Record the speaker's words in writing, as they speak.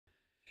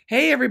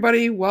Hey,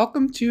 everybody.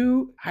 Welcome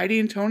to Heidi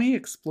and Tony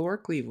Explore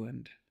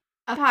Cleveland.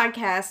 A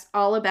podcast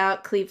all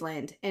about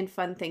Cleveland and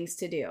fun things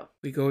to do.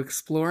 We go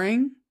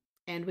exploring.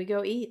 And we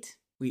go eat.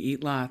 We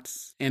eat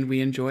lots. And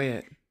we enjoy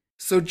it.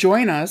 So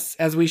join us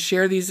as we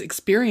share these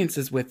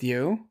experiences with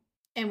you.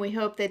 And we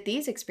hope that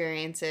these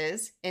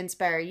experiences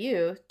inspire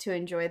you to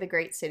enjoy the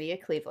great city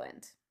of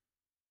Cleveland.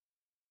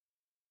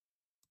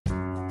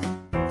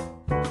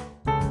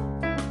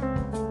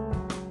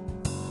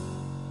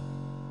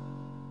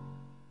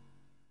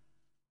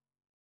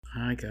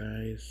 Hi,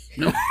 guys.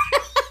 No.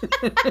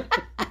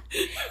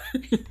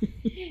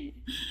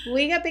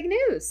 We got big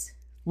news.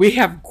 We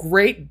have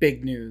great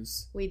big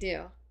news. We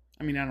do.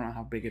 I mean, I don't know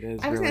how big it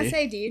is, I was really. going to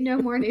say, do you know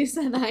more news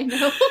than I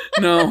know?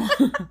 No.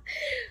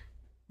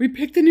 We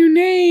picked a new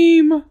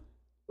name.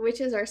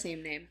 Which is our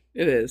same name.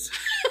 It is.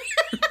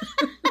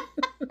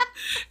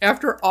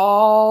 After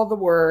all the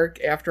work,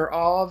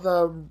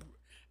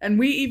 and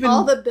we even...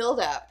 all the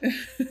build-up.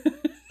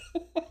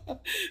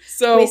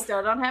 So we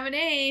still don't have a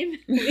name.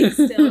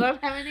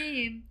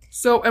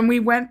 So, and we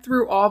went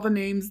through all the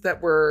names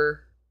that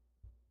were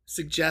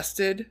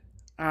suggested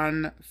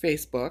on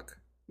Facebook.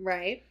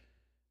 Right.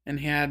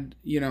 And had,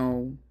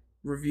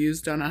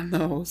 reviews done on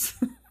those.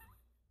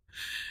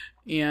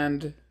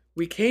 And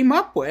we came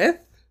up with...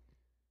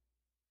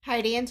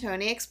 Heidi and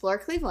Tony Explore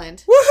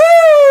Cleveland.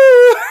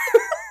 Woohoo!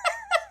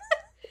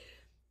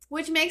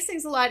 Which makes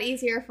things a lot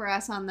easier for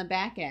us on the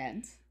back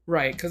end.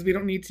 Right, because we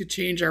don't need to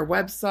change our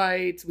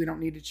websites. We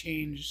don't need to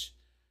change,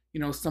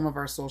 some of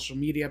our social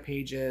media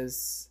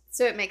pages.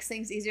 So it makes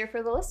things easier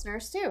for the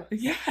listeners, too.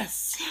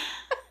 Yes.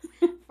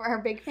 For our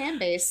big fan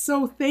base.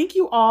 So thank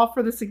you all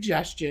for the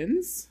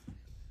suggestions.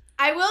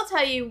 I will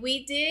tell you,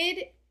 we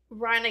did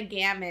run a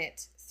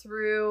gamut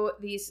through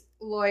these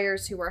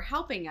lawyers who were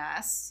helping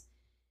us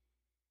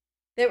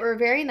that were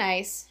very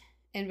nice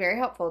and very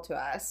helpful to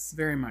us.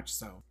 Very much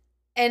so.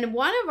 And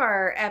one of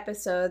our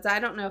episodes, I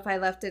don't know if I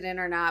left it in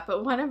or not,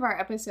 but one of our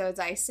episodes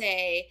I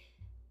say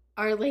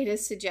our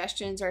latest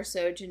suggestions are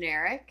so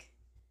generic.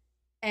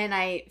 And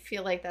I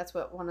feel like that's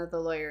what one of the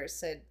lawyers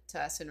said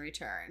to us in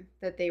return,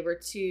 that they were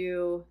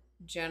too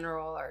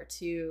general or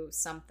too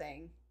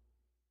something.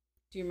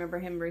 Do you remember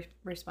him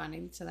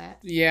responding to that?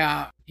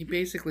 Yeah. He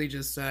basically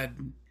just said...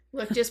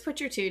 Look, just put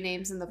your two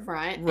names in the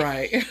front.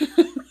 Right.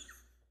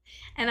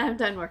 And I'm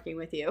done working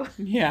with you.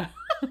 Yeah.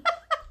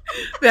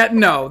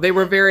 They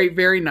were very,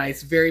 very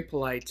nice, very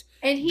polite.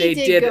 And he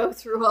did go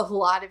through a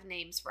lot of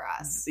names for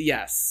us.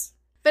 Yes.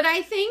 But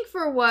I think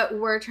for what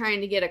we're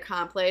trying to get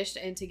accomplished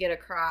and to get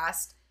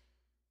across,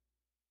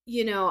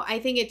 I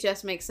think it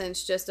just makes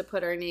sense just to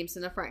put our names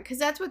in the front. Because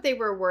that's what they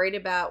were worried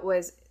about,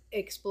 was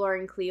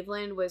exploring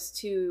Cleveland was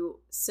too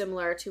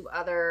similar to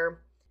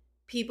other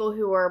people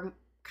who are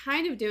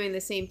kind of doing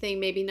the same thing,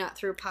 maybe not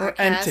through podcasts.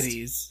 Or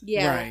entities.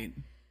 Yeah. Right.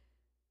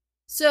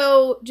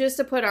 So just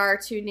to put our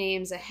two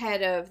names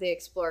ahead of the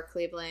Explore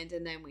Cleveland,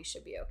 and then we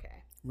should be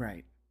okay.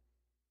 Right.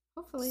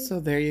 Hopefully. So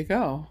there you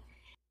go.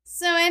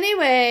 So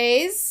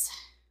anyways,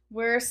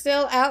 we're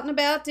still out and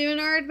about doing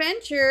our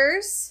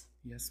adventures.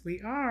 Yes,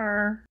 we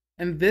are.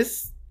 And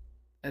this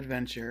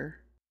adventure...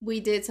 we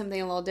did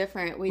something a little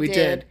different. We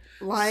did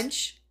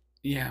lunch.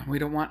 Yeah, we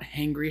don't want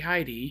Hangry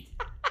Heidi.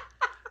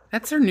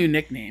 That's her new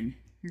nickname.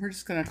 We're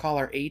just going to call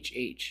her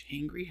HH,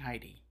 Hangry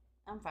Heidi.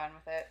 I'm fine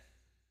with it.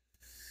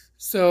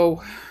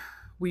 So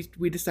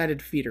we decided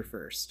to feed her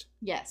first.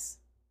 Yes.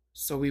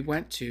 So we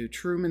went to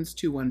Truman's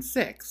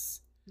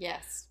 216.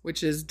 Yes.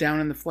 Which is down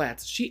in the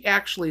flats. She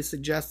actually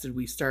suggested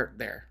we start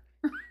there.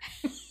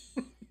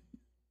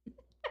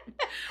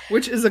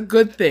 Which is a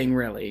good thing,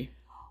 really.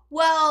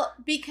 Well,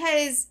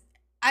 because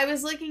I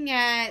was looking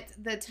at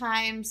the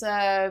times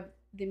of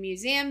the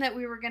museum that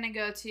we were going to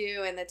go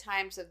to and the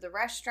times of the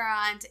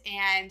restaurant.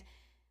 And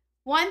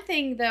one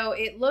thing, though,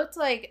 it looked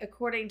like,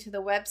 according to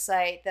the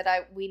website,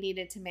 that we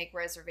needed to make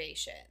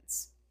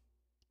reservations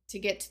to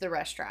get to the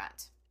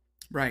restaurant.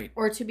 Right.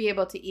 Or to be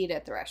able to eat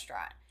at the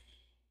restaurant.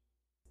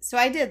 So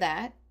I did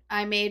that.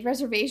 I made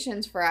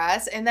reservations for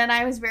us. And then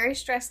I was very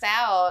stressed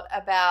out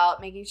about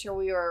making sure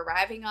we were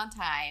arriving on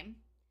time.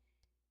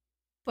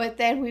 But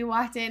then we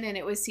walked in and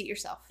it was seat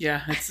yourself.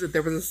 Yeah,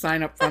 there was a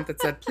sign up front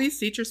that said, please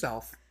seat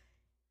yourself.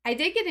 I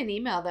did get an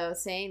email, though,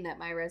 saying that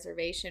my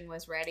reservation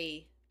was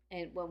ready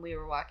when we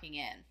were walking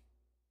in.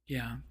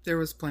 Yeah, there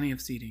was plenty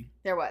of seating.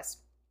 There was.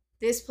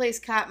 This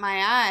place caught my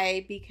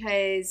eye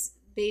because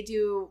they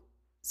do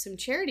some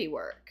charity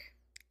work.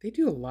 They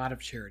do a lot of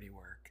charity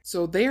work.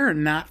 So they are a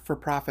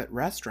not-for-profit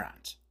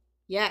restaurant.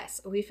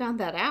 Yes, we found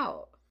that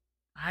out.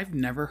 I've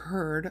never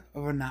heard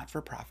of a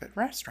not-for-profit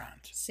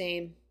restaurant.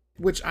 Same.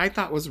 Which I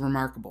thought was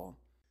remarkable.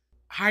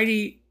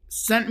 Heidi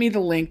sent me the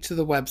link to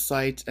the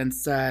website and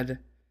said,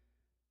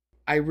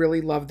 I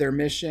really love their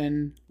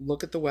mission.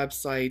 Look at the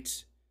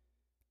website.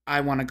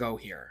 I want to go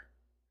here.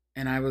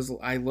 And I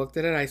looked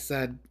at it. I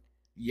said,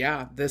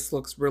 yeah, this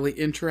looks really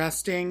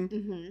interesting.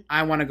 Mm-hmm.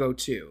 I want to go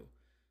too.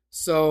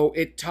 So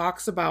it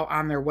talks about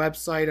on their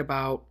website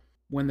about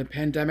when the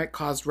pandemic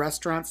caused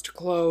restaurants to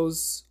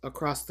close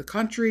across the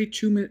country,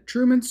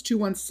 Truman's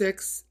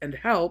 216 and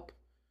help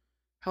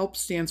HELP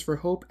stands for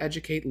Hope,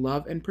 Educate,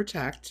 Love, and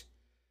Protect,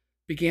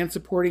 began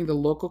supporting the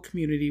local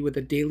community with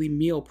a daily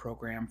meal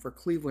program for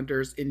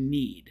Clevelanders in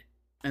need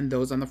and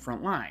those on the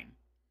front line.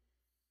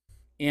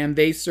 And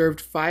they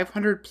served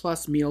 500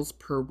 plus meals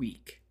per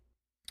week.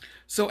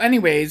 So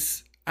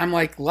anyways, I'm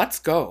like, let's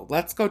go.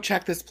 Let's go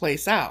check this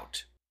place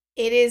out.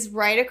 It is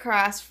right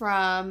across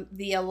from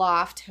the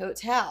Aloft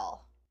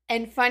Hotel.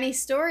 And funny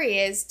story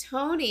is,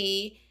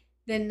 Tony,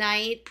 the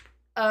night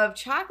of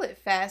Chocolate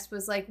Fest,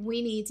 was like,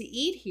 we need to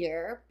eat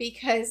here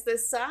because the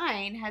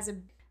sign has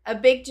a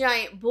big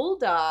giant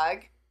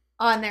bulldog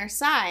on their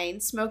sign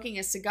smoking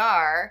a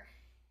cigar.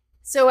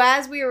 So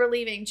as we were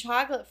leaving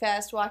Chocolate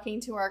Fest, walking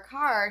to our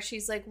car,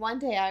 she's like, one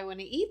day I want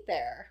to eat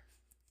there.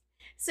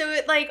 So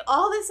it like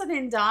all of a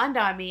sudden dawned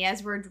on me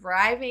as we're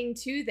driving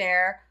to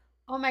there,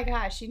 oh my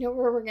gosh, you know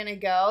where we're going to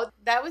go?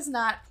 That was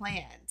not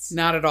planned.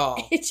 Not at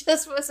all. It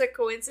just was a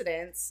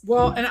coincidence.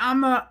 Well, and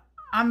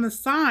on the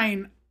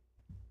sign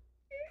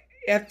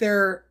at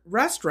their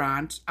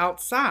restaurant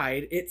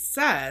outside, it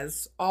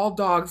says all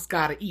dogs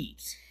gotta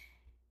eat.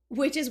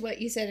 Which is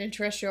what you said in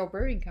Terrestrial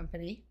Brewing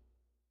Company.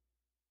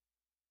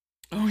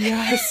 Oh,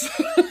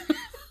 yes.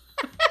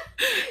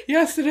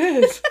 Yes, it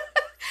is.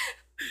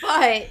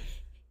 But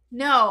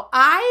no,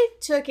 I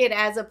took it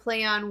as a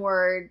play on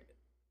word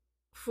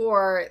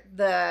for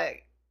the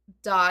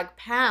dog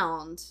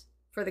pound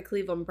for the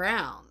Cleveland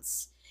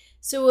Browns.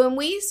 So when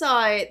we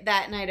saw it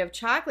that night of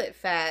Chocolate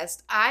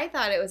Fest, I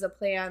thought it was a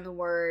play on the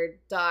word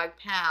dog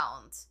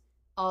pound.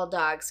 All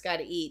dogs got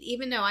to eat,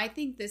 even though I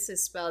think this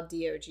is spelled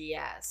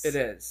D-O-G-S. It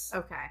is.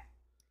 Okay.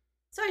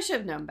 So I should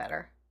have known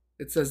better.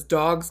 It says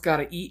dogs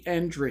gotta eat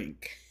and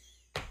drink.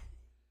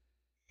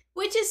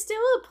 Which is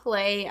still a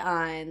play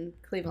on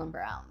Cleveland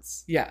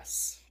Browns.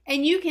 Yes.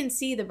 And you can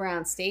see the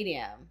Brown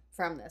Stadium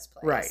from this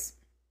place. Right.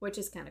 Which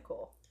is kind of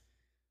cool.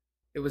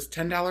 It was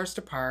 $10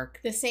 to park.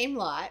 The same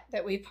lot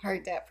that we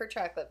parked at for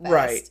Chocolate Fest.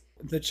 Right.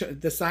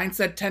 The sign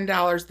said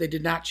 $10. They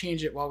did not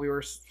change it while we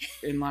were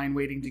in line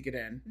waiting to get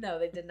in. No,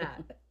 they did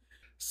not.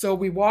 So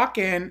we walk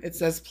in. It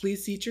says,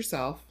 please seat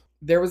yourself.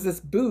 There was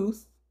this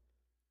booth.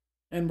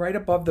 And right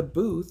above the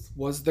booth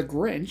was the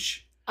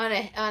Grinch. On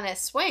a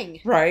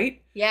swing.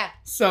 Right. Yeah.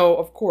 So,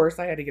 of course,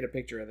 I had to get a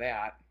picture of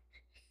that.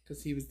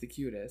 Because he was the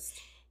cutest.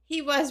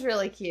 He was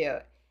really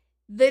cute.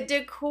 The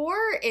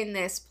decor in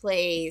this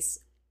place,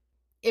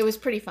 it was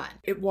pretty fun.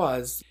 It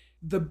was.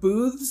 The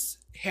booths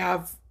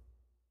have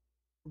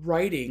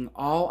writing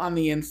all on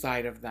the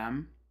inside of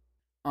them.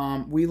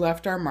 We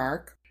left our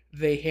mark.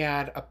 They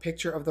had a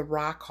picture of the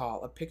Rock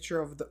Hall, a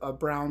picture of a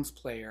Browns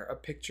player, a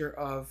picture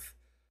of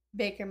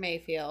Baker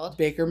Mayfield.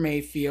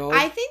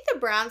 I think the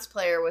Browns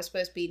player was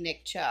supposed to be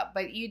Nick Chubb,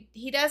 but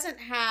he doesn't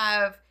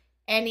have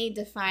any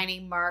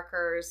defining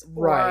markers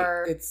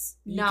or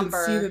number. You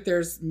can see that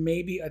there's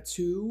maybe a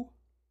 2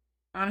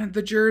 on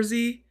the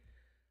jersey.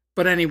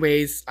 But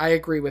anyways, I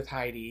agree with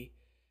Heidi.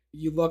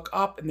 You look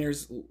up and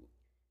there's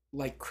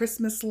like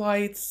Christmas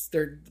lights,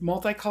 they're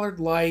multicolored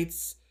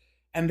lights,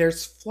 and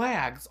there's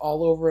flags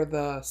all over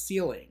the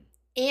ceiling.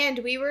 And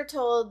we were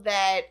told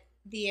that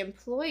the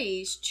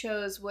employees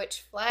chose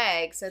which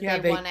flags that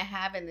they want to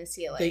have in the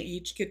ceiling. They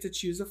each get to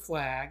choose a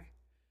flag.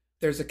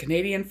 There's a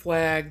Canadian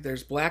flag,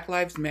 there's Black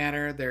Lives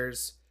Matter,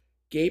 there's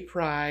Gay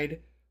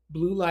Pride,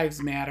 Blue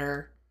Lives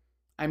Matter.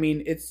 I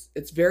mean, it's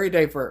very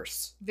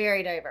diverse.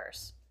 Very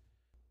diverse.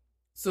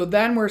 So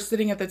then we're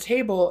sitting at the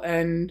table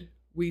and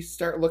we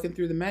start looking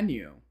through the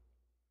menu.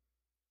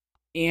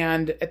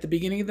 And at the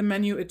beginning of the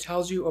menu, it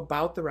tells you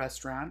about the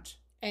restaurant.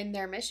 And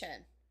their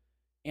mission.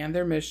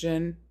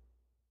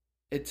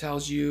 It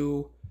tells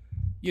you,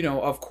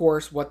 of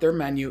course, what their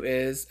menu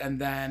is.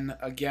 And then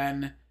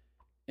again,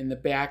 in the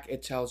back,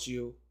 it tells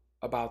you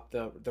about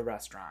the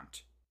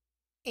restaurant.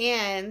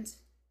 And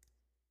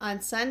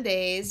on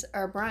Sundays,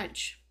 our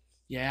brunch.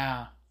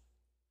 Yeah.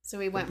 So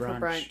we went for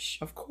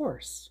brunch. Of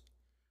course.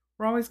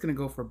 We're always going to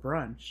go for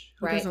brunch.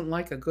 Who doesn't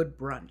like a good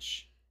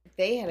brunch?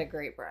 They had a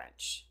great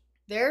brunch.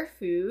 Their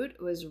food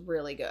was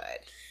really good.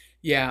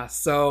 Yeah,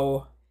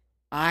 so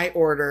I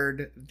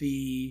ordered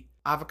the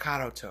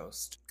avocado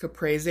toast,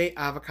 caprese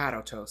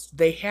avocado toast.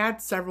 They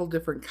had several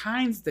different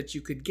kinds that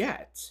you could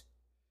get.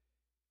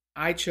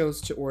 I chose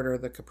to order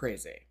the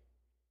caprese.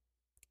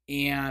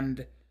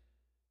 And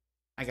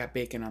I got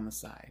bacon on the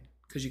side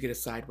because you get a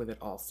side with it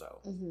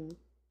also. Mm-hmm.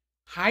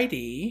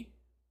 Heidi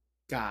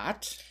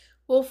got...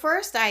 Well,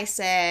 first I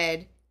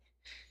said,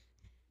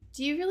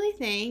 do you really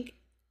think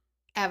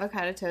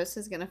avocado toast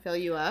is going to fill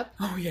you up?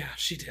 Oh, yeah,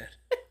 she did.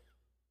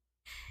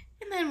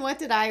 And then what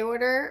did I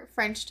order?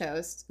 French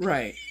toast.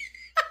 Right.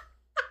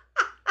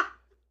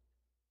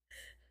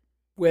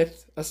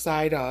 With a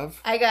side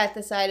of? I got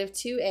the side of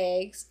 2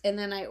 eggs, and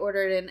then I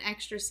ordered an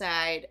extra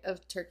side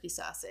of turkey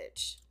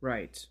sausage.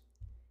 Right.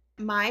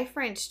 My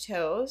French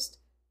toast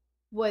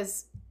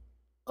was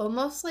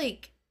almost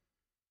like,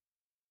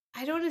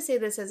 I don't want to say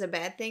this as a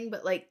bad thing,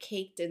 but like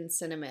caked in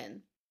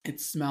cinnamon.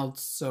 It smelled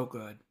so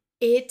good.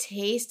 It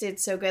tasted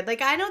so good.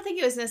 Like, I don't think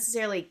it was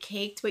necessarily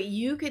caked, but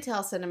you could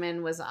tell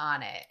cinnamon was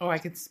on it. Oh, I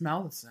could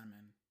smell the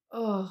cinnamon.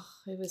 Oh,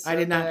 it was so I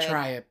did not good.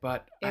 try it,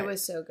 but It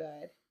was so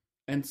good.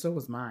 And so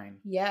was mine.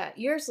 Yeah,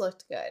 yours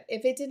looked good.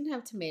 If it didn't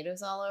have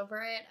tomatoes all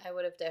over it, I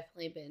would have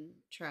definitely been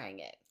trying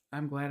it.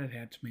 I'm glad it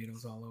had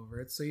tomatoes all over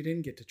it, so you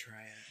didn't get to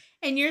try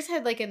it. And yours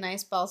had like a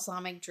nice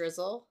balsamic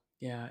drizzle.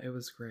 Yeah, it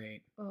was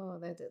great. Oh,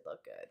 that did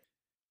look good.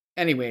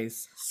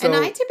 Anyways, and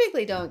I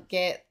typically don't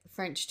get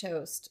French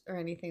toast or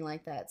anything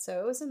like that,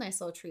 so it was a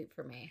nice little treat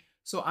for me.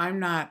 So I'm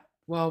not,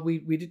 well, we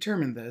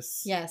determined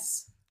this.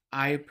 Yes.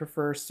 I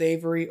prefer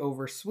savory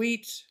over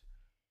sweet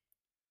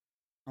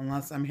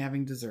unless I'm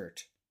having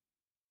dessert.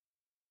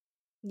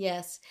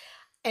 Yes.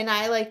 And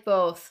I like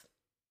both.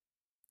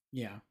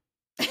 Yeah.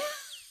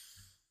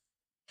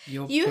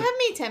 You have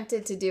me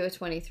tempted to do a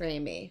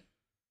 23andMe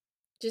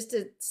just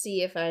to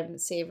see if I'm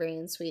savory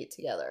and sweet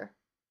together.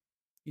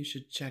 You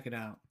should check it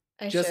out.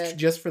 I should.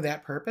 Just for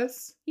that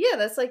purpose? Yeah,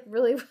 that's like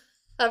really what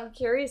I'm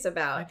curious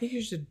about. I think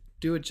you should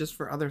do it just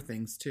for other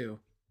things too.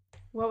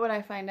 What would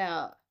I find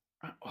out?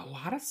 A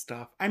lot of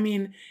stuff. I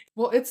mean,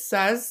 well, it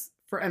says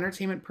for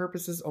entertainment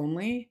purposes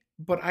only,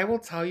 but I will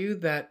tell you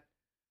that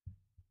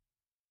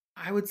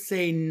I would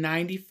say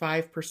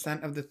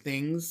 95% of the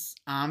things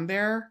on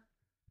there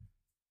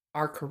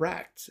are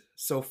correct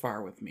so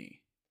far with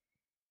me.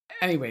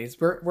 Anyways,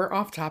 we're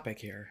off topic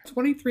here.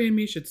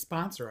 23andMe should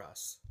sponsor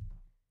us.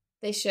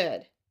 They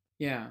should.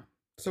 Yeah.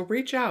 So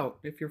reach out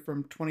if you're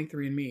from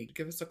 23andMe.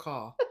 Give us a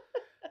call.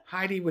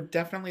 Heidi would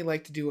definitely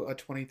like to do a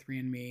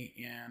 23andMe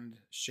and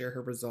share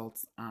her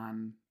results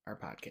on our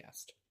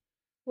podcast.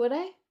 Would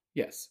I?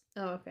 Yes.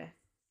 Oh, okay.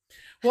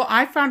 Well,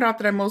 I found out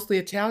that I'm mostly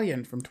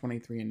Italian from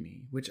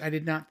 23andMe, which I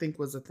did not think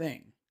was a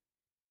thing.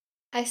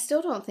 I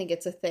still don't think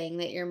it's a thing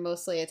that you're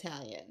mostly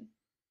Italian.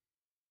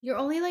 You're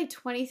only like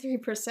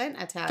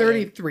 23%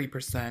 Italian.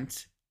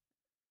 33%.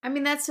 I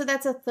mean, that's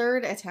a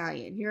third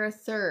Italian. You're a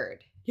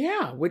third.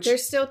 Yeah, which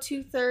There's still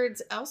 2/3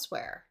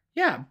 elsewhere.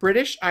 Yeah,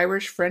 British,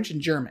 Irish, French,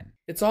 and German.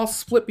 It's all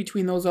split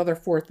between those other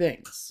 4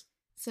 things.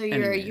 So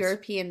you're a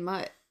European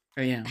mutt.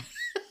 I am.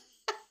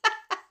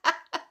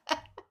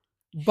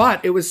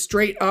 But it was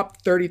straight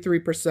up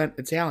 33%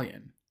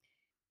 Italian.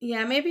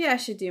 Yeah, maybe I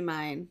should do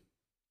mine.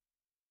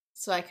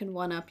 So I can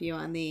one-up you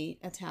on the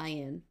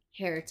Italian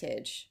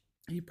heritage.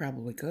 You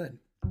probably could.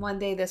 One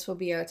day this will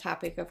be our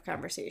topic of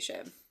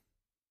conversation.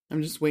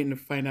 I'm just waiting to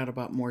find out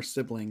about more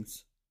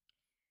siblings.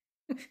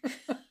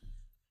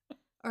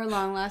 Or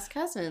long-lost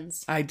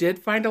cousins. I did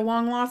find a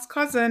long-lost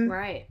cousin.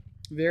 Right.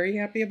 Very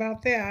happy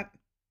about that.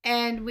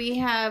 And we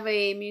have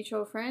a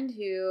mutual friend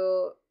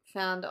who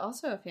found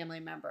also a family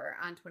member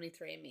on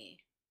 23andMe.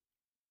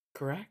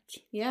 Correct.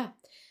 Yeah.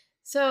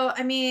 So,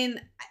 I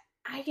mean,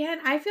 again,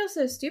 I feel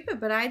so stupid,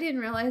 but I didn't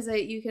realize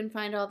that you can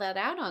find all that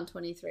out on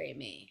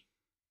 23andMe.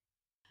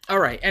 All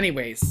right.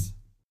 Anyways,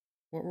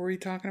 what were we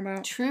talking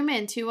about?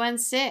 Truman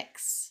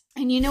 216.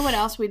 And you know what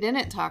else we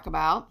didn't talk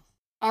about?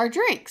 Our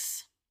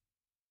drinks.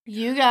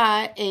 You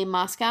got a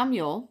Moscow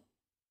Mule.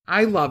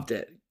 I loved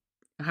it.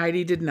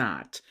 Heidi did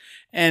not.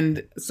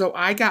 And so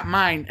I got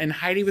mine, and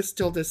Heidi was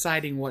still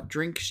deciding what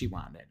drink she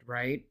wanted,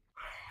 right?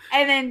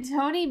 And then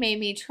Tony made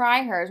me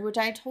try hers, which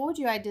I told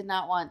you I did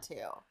not want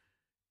to.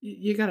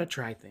 You got to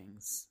try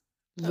things.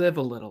 Live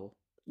a little.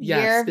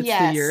 Yes, It's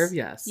the year of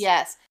yes.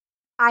 Yes.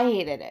 I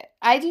hated it.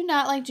 I do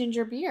not like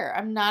ginger beer.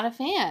 I'm not a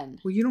fan.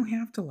 Well, you don't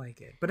have to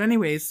like it. But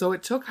anyways, so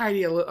it took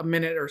Heidi a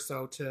minute or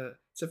so to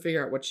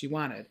figure out what she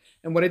wanted.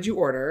 And what did you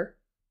order?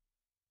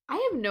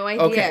 I have no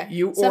idea. Okay,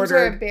 you some ordered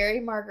sort of berry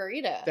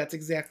margarita. That's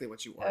exactly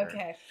what you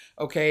ordered.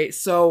 Okay.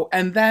 So,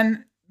 and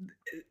then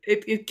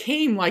it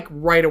came like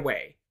right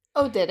away.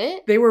 Oh, did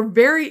it?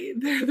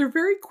 They're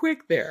very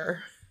quick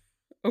there.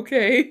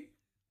 Okay.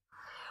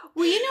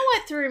 Well, you know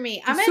what threw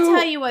me? I'm going to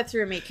tell you what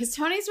threw me, because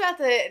Tony's about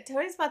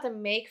to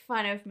make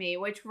fun of me,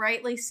 which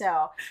rightly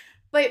so.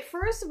 But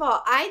first of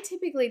all, I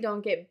typically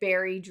don't get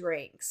berry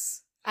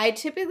drinks. I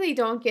typically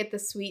don't get the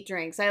sweet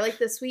drinks. I like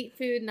the sweet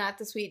food, not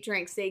the sweet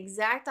drinks. The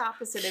exact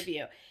opposite of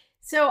you.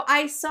 So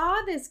I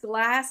saw this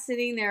glass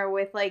sitting there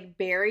with like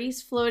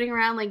berries floating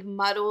around, like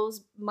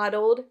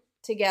muddled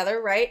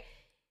together, right?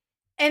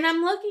 And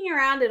I'm looking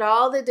around at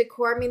all the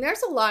decor. I mean,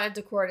 there's a lot of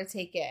decor to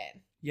take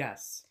in.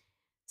 Yes.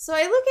 So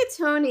I look at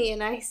Tony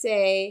and I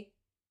say,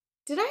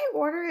 did I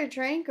order a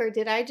drink or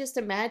did I just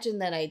imagine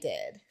that I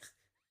did?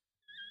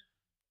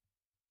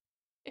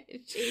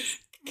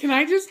 Can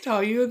I just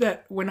tell you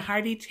that when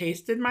Heidi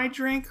tasted my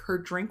drink, her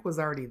drink was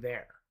already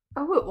there.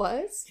 Oh, it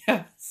was?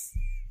 Yes.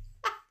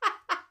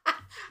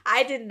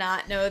 I did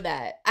not know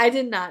that.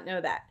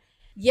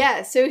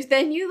 Yeah, so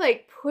then you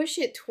like push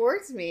it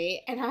towards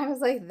me and I was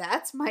like,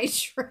 that's my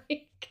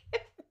drink.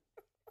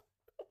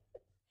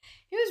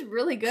 It was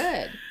really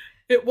good.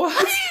 It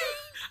was.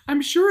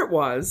 I'm sure it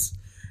was.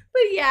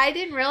 But yeah, I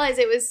didn't realize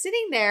it was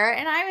sitting there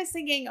and I was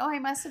thinking, oh, I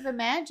must have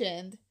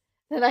imagined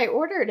that I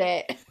ordered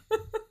it.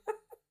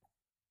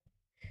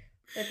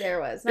 But there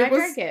it was. And I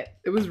drank it.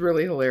 It was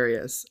really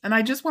hilarious. And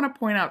I just want to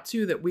point out,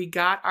 too, that we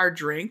got our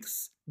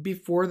drinks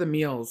before the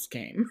meals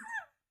came.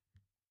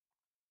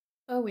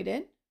 Oh, we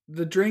did?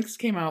 The drinks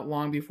came out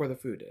long before the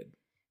food did.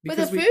 But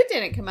the food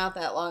didn't come out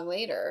that long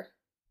later.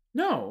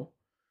 No.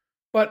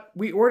 But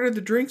we ordered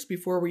the drinks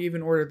before we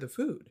even ordered the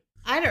food.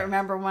 I don't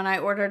remember when I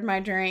ordered my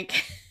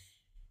drink.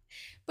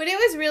 But it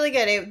was really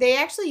good. They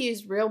actually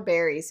used real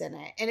berries in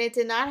it. And it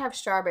did not have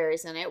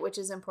strawberries in it, which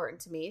is important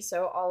to me.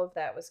 So all of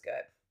that was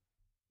good.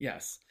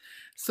 Yes.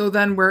 So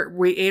then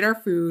we ate our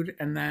food,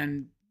 and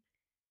then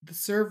the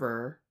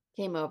server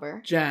came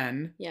over.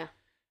 Jen. Yeah.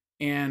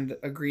 And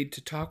agreed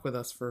to talk with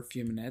us for a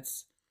few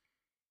minutes,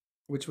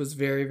 which was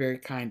very, very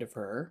kind of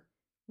her.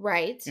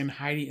 Right. And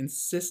Heidi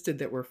insisted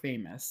that we're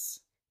famous.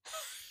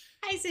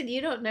 I said,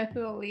 you don't know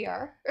who we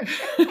are.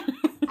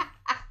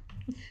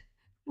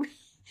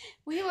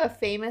 We have a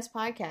famous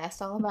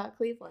podcast all about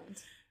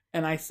Cleveland.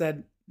 And I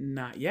said,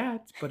 not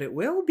yet, but it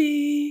will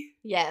be.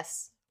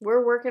 Yes.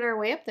 We're working our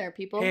way up there,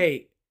 people.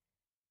 Hey,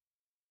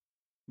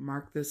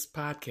 mark this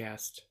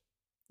podcast.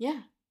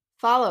 Yeah.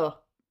 Follow.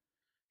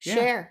 Yeah,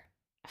 share.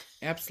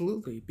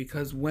 Absolutely.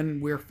 Because when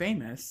we're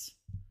famous.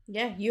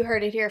 Yeah, you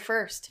heard it here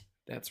first.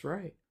 That's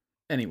right.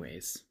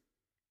 Anyways.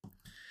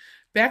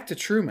 Back to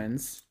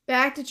Truman's.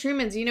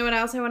 You know what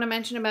else I want to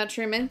mention about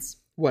Truman's?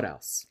 What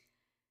else?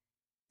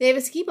 They have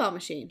a skee ball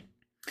machine.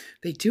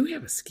 They do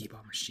have a skee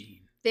ball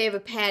machine. They have a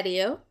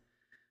patio.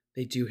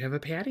 They do have a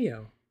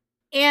patio.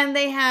 And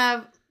they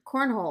have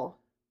cornhole.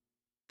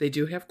 They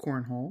do have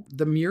cornhole.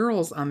 The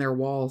murals on their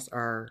walls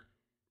are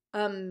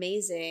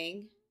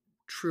amazing.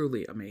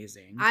 Truly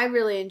amazing. I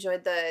really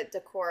enjoyed the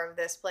decor of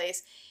this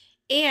place.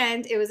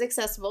 And it was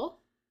accessible.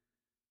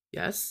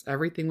 Yes,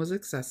 everything was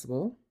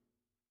accessible.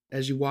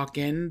 As you walk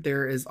in,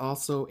 there is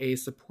also a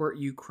Support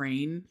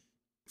Ukraine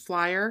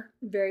flyer.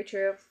 Very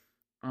true.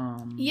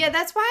 Yeah,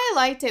 that's why I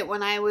liked it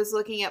when I was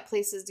looking at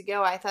places to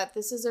go. I thought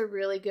this is a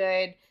really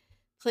good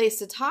place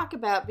to talk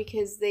about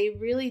because they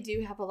really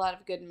do have a lot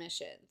of good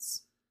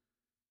missions.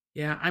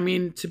 Yeah, I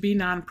mean, to be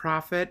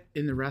nonprofit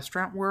in the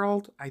restaurant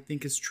world, I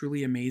think is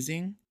truly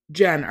amazing.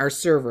 Jen, our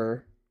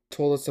server,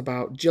 told us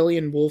about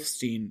Jillian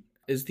Wolfstein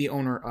is the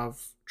owner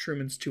of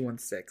Truman's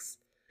 216.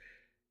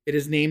 It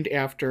is named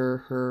after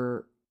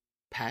her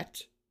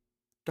pet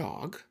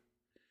dog.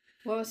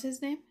 What was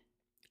his name?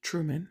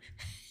 Truman.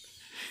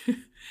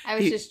 I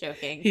was just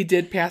joking. He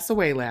did pass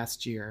away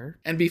last year.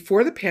 And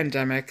before the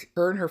pandemic,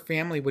 her and her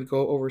family would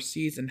go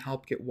overseas and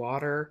help get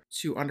water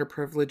to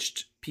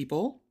underprivileged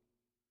people.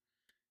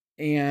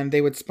 And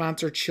they would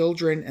sponsor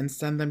children and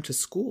send them to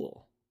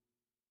school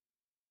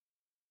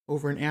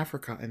over in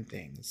Africa and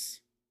things.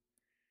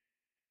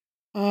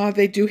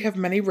 They do have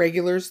many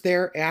regulars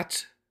there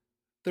at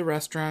the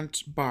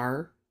restaurant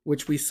bar,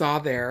 which we saw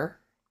there.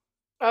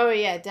 Oh,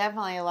 yeah,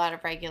 definitely a lot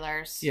of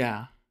regulars.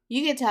 Yeah.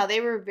 You could tell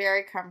they were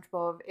very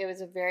comfortable. It was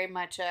a very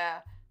much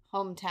a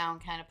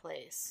hometown kind of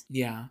place.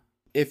 Yeah.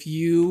 If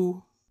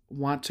you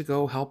want to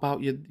go help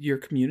out your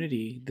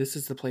community, this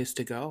is the place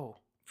to go.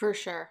 For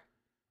sure.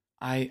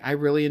 I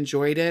really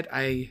enjoyed it.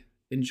 I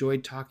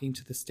enjoyed talking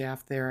to the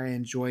staff there. I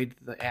enjoyed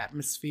the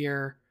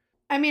atmosphere.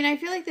 I mean, I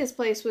feel like this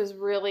place was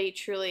really,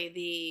 truly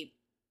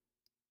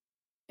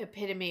the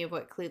epitome of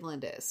what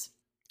Cleveland is.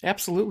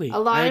 Absolutely. A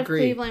lot of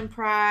Cleveland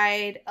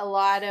pride, a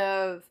lot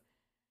of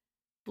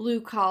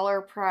blue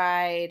collar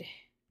pride.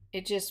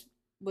 It just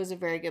was a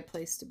very good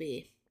place to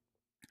be.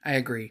 I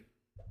agree.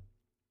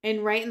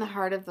 And right in the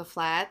heart of the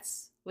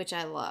flats, which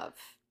I love.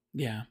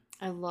 Yeah.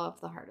 I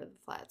love the heart of the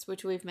flats,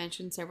 which we've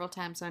mentioned several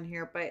times on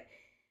here, but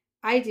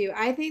I do.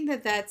 I think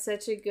that that's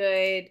such a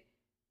good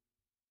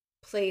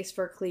place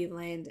for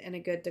Cleveland and a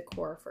good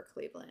decor for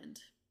Cleveland.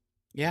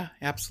 Yeah,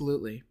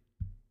 absolutely.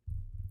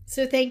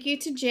 So thank you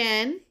to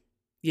Jen.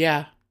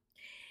 Yeah.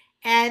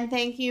 And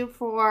thank you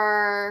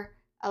for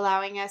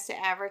allowing us to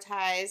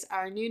advertise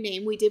our new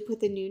name. We did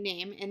put the new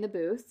name in the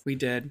booth. We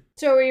did.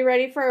 So are we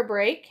ready for a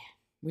break?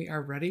 We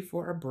are ready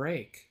for a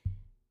break.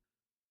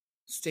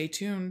 Stay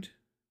tuned.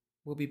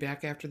 We'll be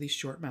back after these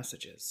short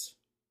messages.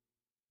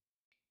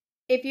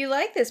 If you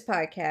like this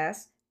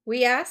podcast,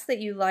 we ask that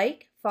you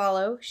like,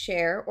 follow,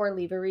 share, or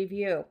leave a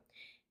review.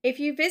 If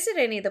you visit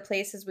any of the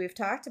places we've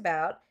talked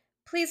about,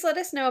 please let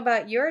us know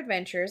about your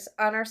adventures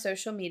on our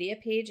social media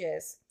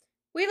pages.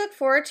 We look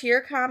forward to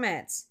your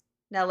comments.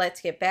 Now let's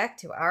get back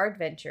to our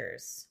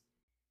adventures.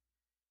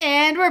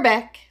 And we're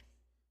back.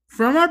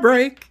 From our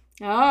break.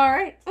 All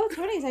right. Oh,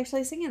 Tony's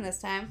actually singing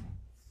this time.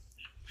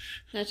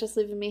 Not just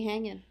leaving me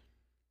hanging.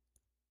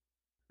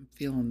 I'm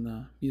feeling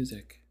the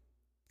music.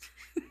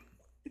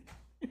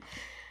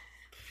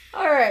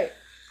 All right.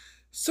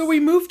 So we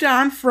moved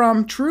on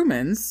from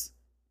Truman's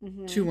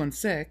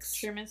 216.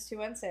 Truman's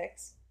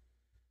 216.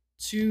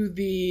 To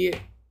the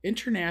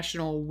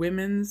International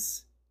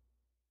Women's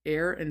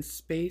Air and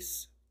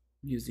Space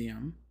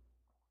Museum,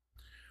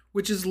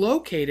 which is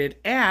located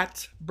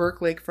at Burke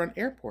Lakefront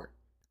Airport,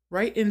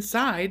 right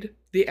inside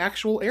the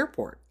actual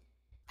airport.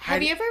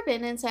 Have you ever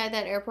been inside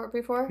that airport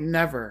before?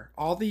 Never.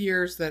 All the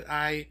years that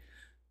I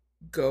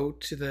go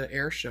to the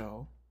air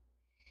show.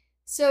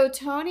 So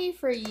Tony,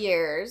 for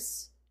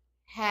years,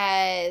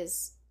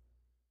 has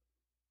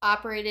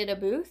operated a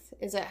booth.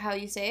 Is that how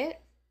you say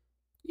it?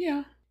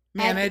 Yeah.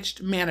 Managed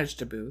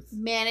a booth.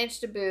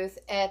 Managed a booth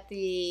at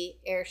the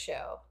air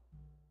show.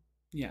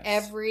 Yes.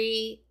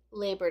 Every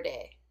Labor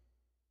Day.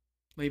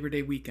 Labor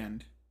Day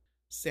weekend.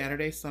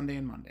 Saturday, Sunday,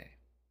 and Monday.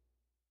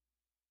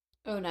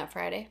 Oh, not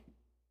Friday.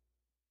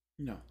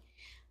 No.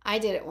 I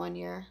did it one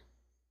year.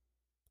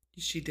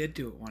 She did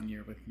do it one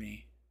year with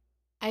me.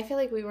 I feel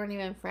like we weren't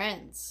even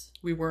friends.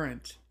 We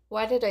weren't.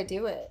 Why did I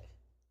do it?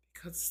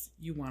 Because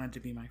you wanted to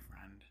be my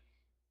friend.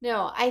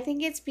 No, I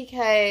think it's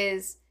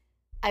because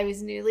I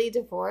was newly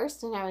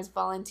divorced and I was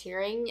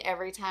volunteering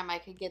every time I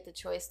could get the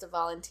choice to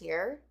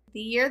volunteer. The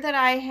year that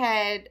I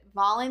had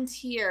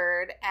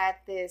volunteered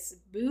at this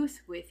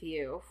booth with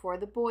you for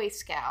the Boy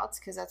Scouts,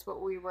 because that's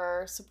what we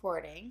were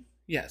supporting.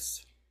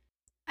 Yes.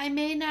 I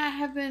may not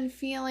have been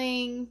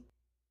feeling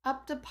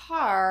up to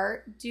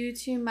par due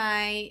to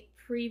my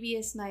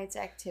previous night's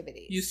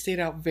activities. You stayed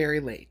out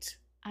very late.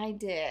 I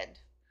did.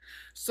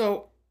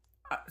 So,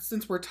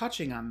 since we're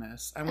touching on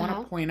this, I want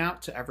to point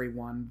out to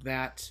everyone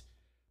that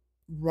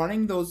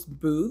running those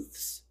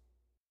booths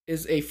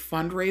is a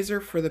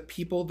fundraiser for the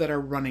people that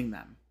are running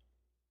them.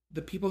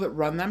 The people that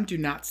run them do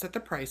not set the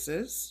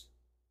prices.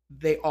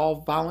 They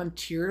all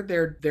volunteer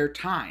their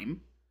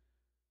time.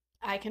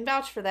 I can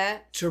vouch for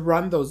that. To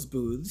run those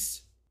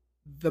booths.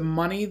 The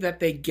money that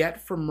they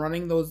get from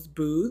running those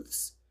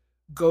booths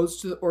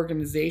goes to the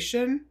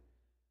organization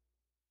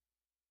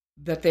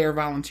that they are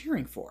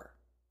volunteering for.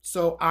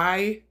 So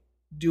I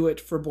do it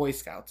for Boy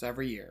Scouts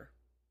every year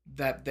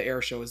that the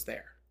air show is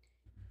there.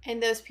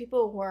 And those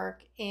people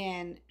work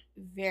in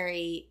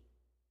very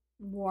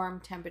warm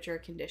temperature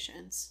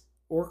conditions.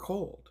 Or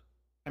cold.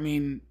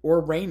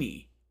 Or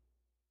rainy.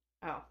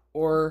 Oh.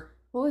 Or...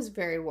 It was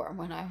very warm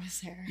when I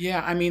was there.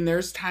 Yeah,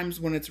 there's times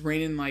when it's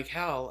raining like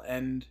hell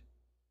and,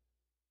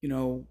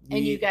 And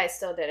you guys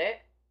still did it?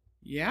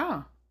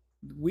 Yeah.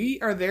 We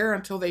are there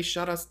until they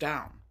shut us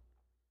down.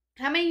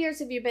 How many years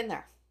have you been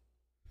there?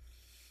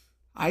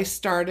 I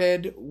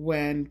started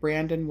when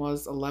Brandon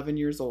was 11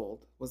 years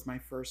old, was my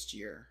first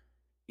year.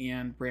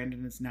 And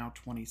Brandon is now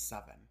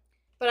 27.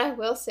 But I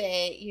will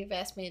say, you've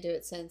asked me to do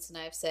it since, and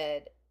I've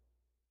said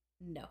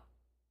no.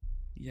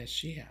 Yes,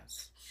 she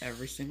has.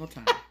 Every single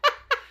time.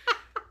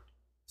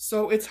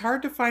 So it's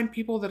hard to find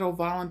people that will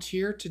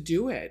volunteer to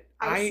do it.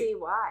 I see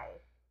why.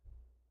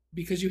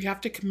 Because you have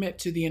to commit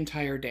to the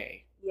entire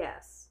day.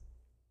 Yes.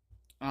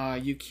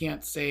 You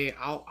can't say,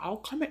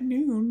 I'll come at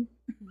noon.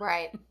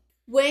 Right.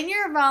 When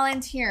you're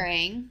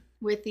volunteering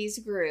with these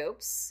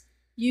groups,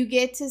 you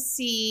get to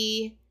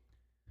see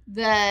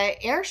the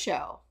air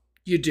show.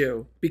 You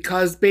do.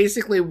 Because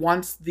basically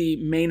once the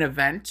main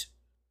event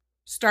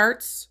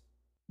starts,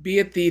 be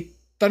it the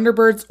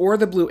Thunderbirds or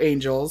the Blue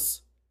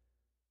Angels,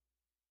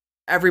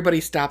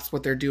 everybody stops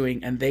what they're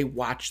doing and they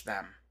watch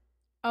them.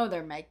 Oh,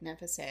 they're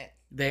magnificent.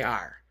 They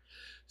are.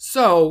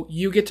 So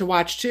you get to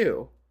watch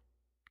too.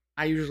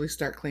 I usually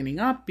start cleaning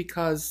up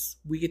because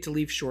we get to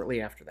leave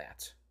shortly after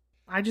that.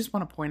 I just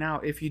want to point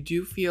out, if you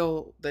do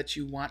feel that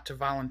you want to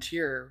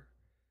volunteer,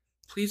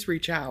 please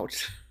reach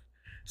out.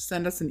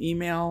 Send us an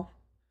email.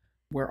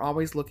 We're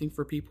always looking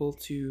for people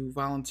to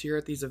volunteer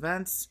at these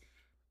events.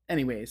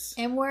 Anyways.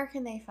 And where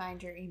can they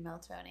find your email,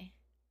 Tony?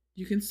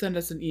 You can send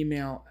us an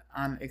email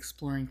on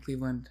Exploring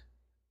Cleveland.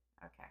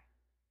 Okay.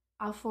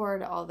 I'll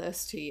forward all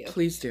those to you.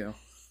 Please do.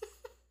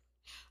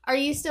 Are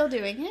you still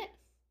doing it?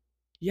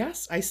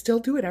 Yes, I still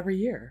do it every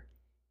year.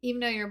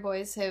 Even though your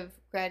boys have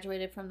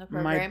graduated from the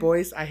program? My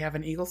boys, I have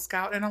an Eagle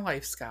Scout and a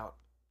Life Scout.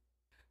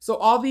 So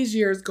all these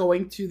years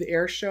going to the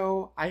air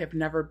show, I have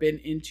never been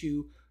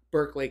into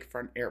Burke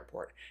Lakefront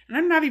Airport. And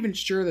I'm not even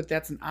sure that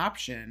that's an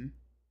option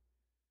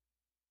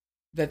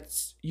that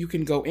you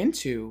can go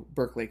into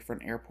Burke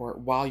Lakefront Airport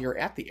while you're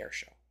at the air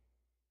show.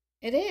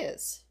 It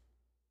is.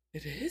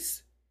 It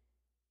is?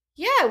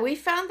 Yeah, we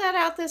found that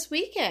out this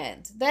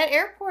weekend. That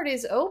airport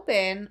is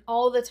open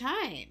all the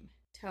time.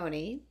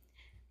 Tony,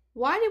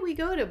 why did we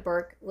go to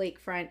Burke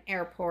Lakefront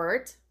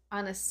Airport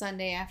on a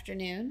Sunday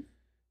afternoon?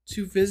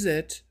 To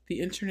visit the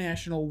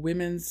International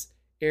Women's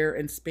Air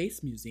and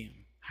Space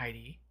Museum,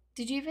 Heidi.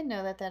 Did you even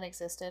know that that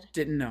existed?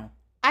 Didn't know.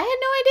 I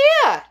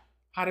had no idea.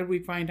 How did we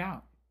find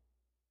out?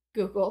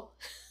 Google.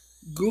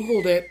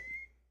 Googled it.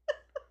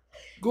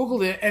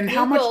 Googled it. And Google.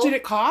 How much did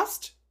it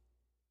cost?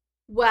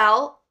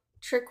 Well,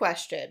 trick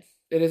question.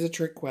 It is a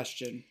trick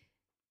question.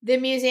 The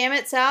museum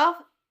itself,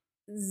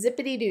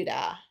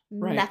 zippity-doo-dah.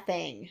 Right.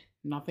 Nothing.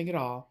 Nothing at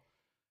all.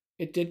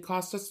 It did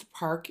cost us to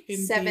park in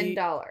 $7.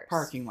 the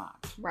parking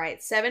lot. Right,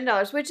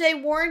 $7, which they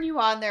warn you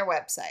on their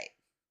website.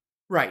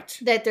 Right.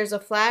 That there's a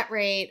flat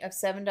rate of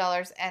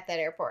 $7 at that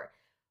airport.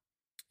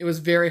 It was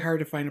very hard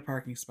to find a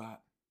parking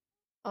spot.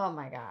 Oh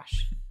my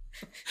gosh.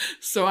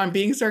 So I'm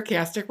being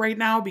sarcastic right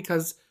now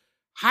because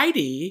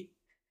Heidi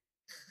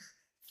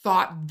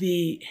thought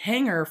the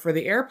hangar for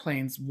the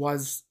airplanes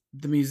was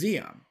the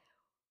museum.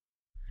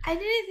 I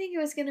didn't think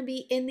it was going to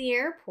be in the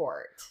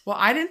airport. Well,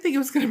 I didn't think it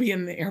was going to be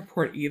in the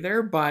airport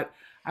either, but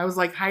I was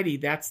like, Heidi,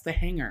 that's the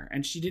hangar.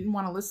 And she didn't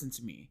want to listen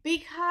to me.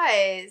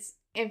 Because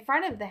in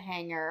front of the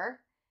hangar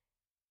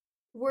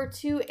were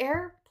 2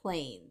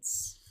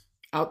 airplanes.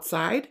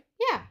 Outside?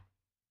 Yeah.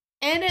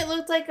 And it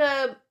looked like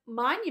a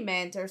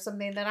monument or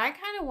something that I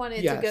kind of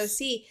wanted to go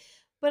see.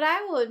 But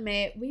I will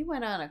admit, we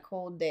went on a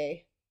cold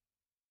day.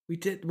 We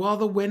did. Well,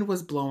 the wind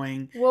was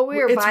blowing. Well, we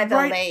were It's by the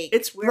right, lake.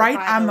 It's We were right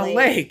by on the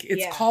lake.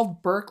 It's Yeah.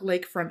 called Burke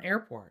Lakefront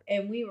Airport.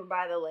 And we were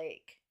by the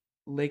lake.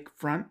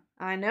 Lakefront?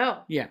 I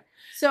know. Yeah.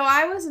 So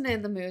I wasn't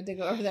in the mood to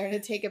go over there to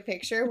take a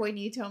picture when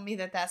you told me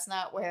that that's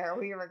not where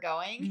we were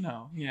going.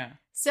 No, yeah.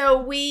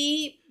 So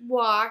we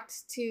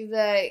walked to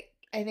the,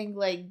 I think,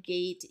 like,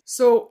 gate.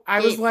 So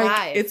I was Gate like,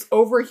 5. it's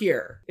over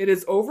here. It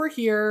is over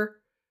here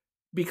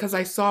because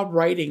I saw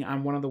writing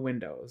on one of the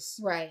windows.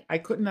 Right. I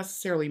couldn't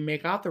necessarily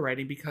make out the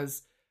writing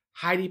because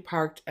Heidi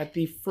parked at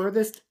the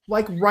furthest,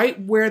 like right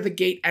where the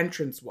gate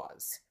entrance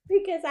was.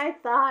 Because I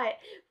thought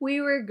we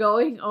were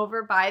going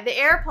over by the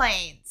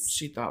airplanes.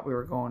 She thought we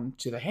were going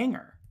to the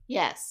hangar.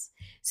 Yes.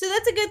 So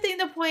that's a good thing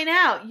to point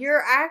out.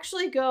 You're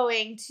actually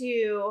going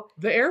to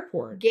The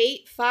airport.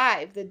 Gate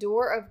 5, the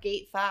door of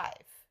Gate 5.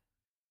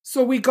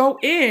 So we go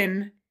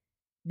in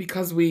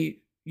because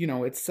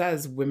it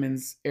says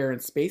Women's Air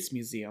and Space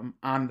Museum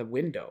on the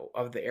window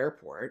of the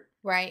airport.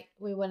 Right.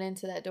 We went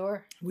into that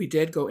door. We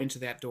did go into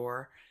that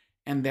door,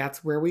 and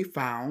that's where we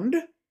found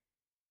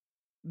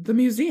the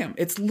museum.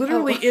 It's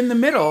literally in the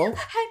middle.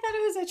 I thought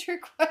it was a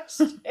trick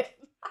question.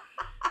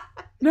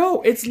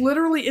 No, it's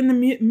literally in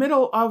the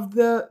middle of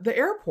the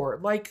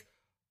airport. Like,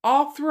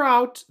 all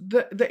throughout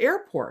the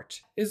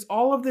airport is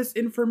all of this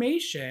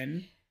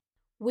information.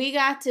 We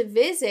got to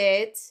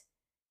visit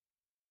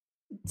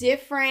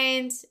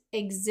different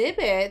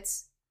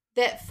exhibits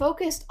that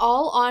focused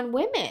all on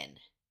women.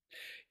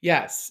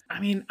 Yes.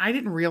 I mean, I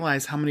didn't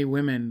realize how many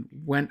women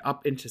went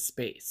up into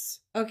space.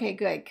 Okay,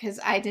 good, because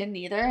I didn't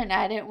either, and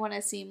I didn't want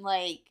to seem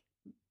like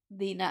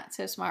the not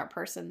so smart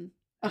person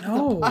of the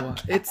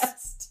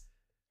podcast.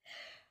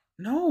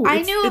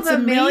 I knew of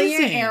Amelia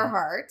amazing.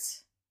 Earhart.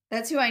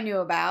 That's who I knew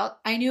about.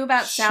 I knew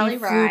about She Sally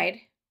flew-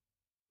 Ride.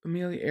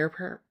 Amelia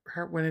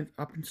Earhart went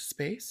up into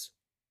space?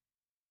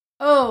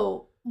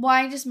 Oh, well,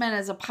 I just meant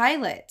as a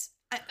pilot.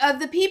 Of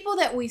the people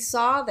that we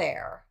saw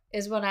there,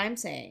 is what I'm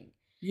saying.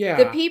 Yeah.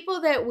 The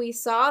people that we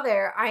saw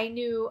there, I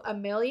knew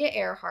Amelia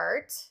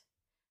Earhart.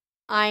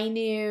 I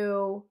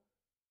knew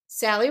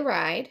Sally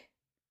Ride.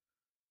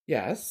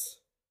 Yes.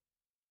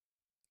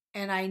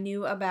 And I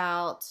knew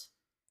about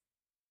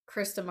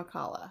Krista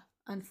McCullough.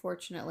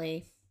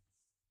 Unfortunately,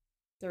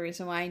 the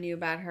reason why I knew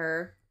about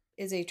her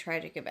is a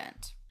tragic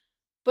event.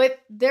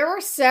 But there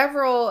were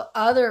several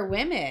other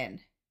women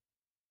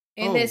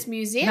in this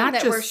museum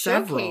that were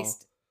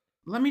showcased.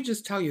 Let me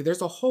just tell you,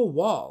 there's a whole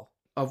wall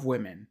of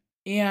women.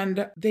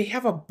 And they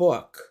have a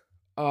book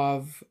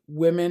of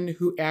women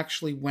who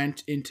actually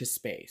went into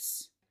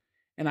space.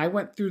 And I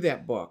went through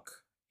that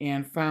book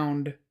and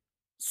found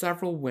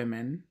several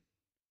women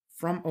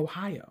from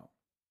Ohio.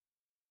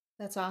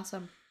 That's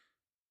awesome.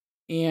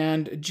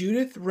 And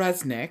Judith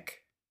Resnick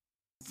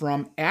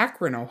from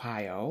Akron,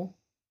 Ohio,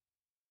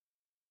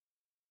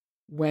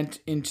 went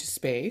into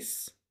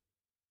space.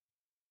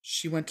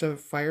 She went to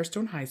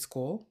Firestone High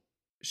School.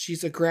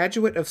 She's a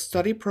graduate of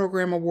Study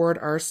Program Award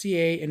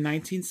RCA in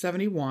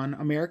 1971,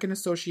 American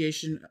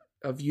Association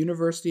of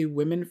University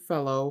Women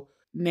Fellow,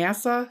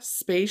 NASA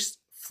Space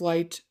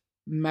Flight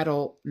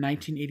Medal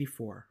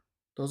 1984.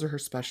 Those are her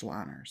special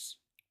honors.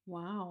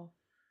 Wow.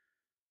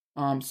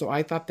 So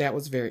I thought that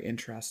was very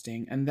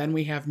interesting. And then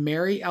we have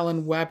Mary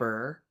Ellen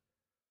Weber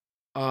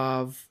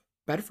of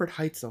Bedford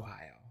Heights,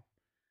 Ohio,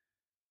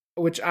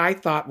 which I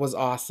thought was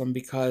awesome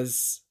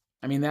because,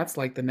 I mean, that's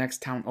like the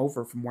next town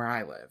over from where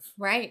I live.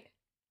 Right.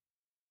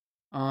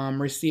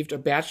 Received a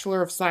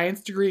Bachelor of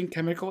Science degree in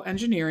Chemical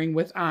Engineering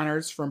with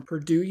honors from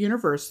Purdue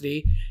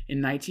University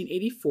in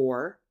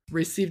 1984.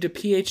 Received a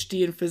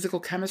PhD in Physical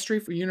Chemistry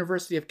from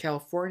University of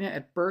California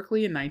at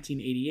Berkeley in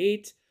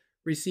 1988.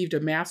 Received a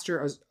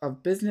Master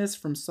of Business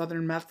from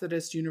Southern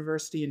Methodist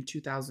University in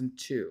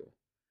 2002.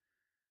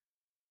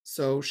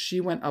 So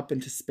she went up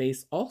into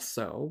space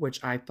also,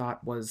 which I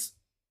thought was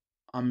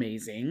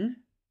amazing.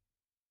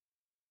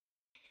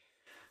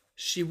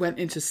 She went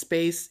into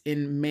space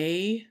in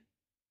May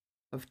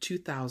of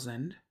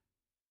 2000.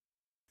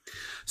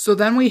 So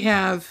then we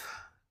have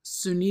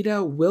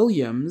Sunita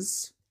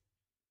Williams,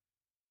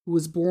 who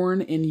was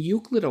born in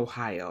Euclid,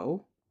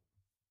 Ohio.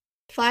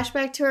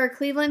 Flashback to our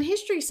Cleveland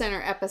History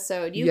Center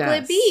episode,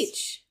 Euclid Yes.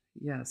 Beach.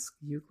 Yes,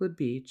 Euclid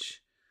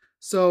Beach.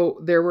 So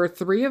there were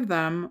 3 of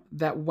them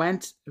that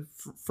went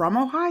from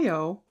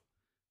Ohio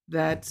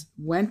that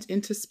went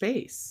into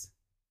space.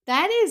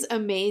 That is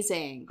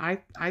amazing.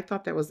 I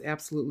thought that was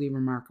absolutely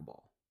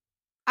remarkable.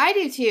 I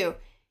do too.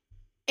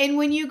 And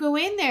when you go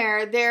in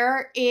there,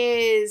 there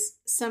is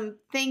some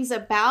things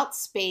about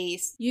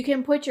space. You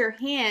can put your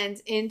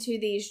hands into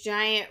these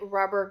giant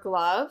rubber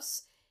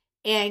gloves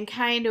and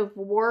kind of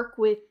work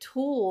with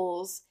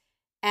tools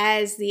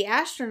as the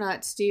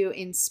astronauts do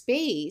in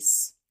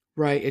space.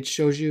 Right. It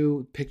shows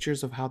you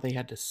pictures of how they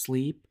had to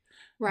sleep.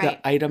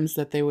 Right. The items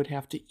that they would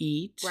have to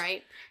eat.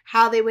 Right.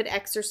 How they would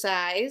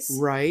exercise.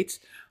 Right.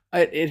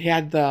 It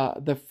had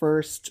the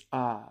first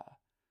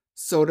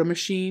soda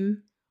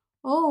machine.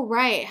 Oh,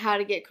 right. How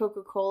to get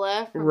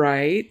Coca-Cola.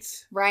 Right.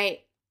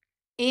 Right.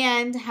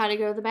 And how to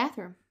go to the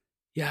bathroom.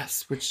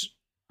 Yes, which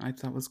I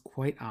thought was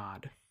quite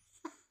odd.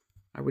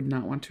 I would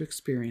not want to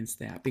experience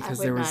that because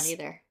I would there not was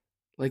either.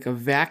 like a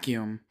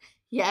vacuum.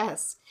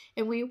 Yes.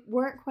 And we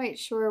weren't quite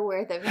sure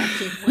where the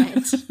vacuum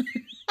went.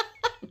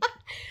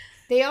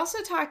 They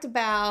also talked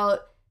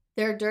about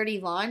their dirty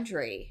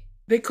laundry.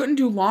 They couldn't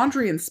do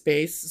laundry in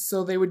space,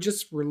 so they would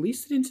just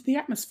release it into the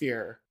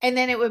atmosphere. And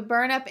then it would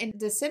burn up and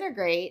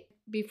disintegrate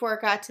before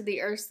it got to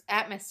the Earth's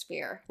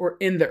atmosphere. Or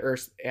in the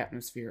Earth's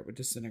atmosphere, it would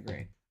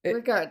disintegrate.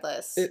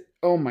 Regardless.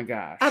 Oh my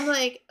gosh. I'm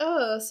like,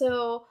 oh,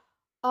 so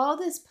all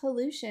this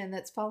pollution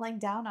that's falling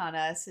down on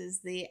us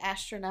is the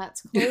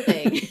astronauts'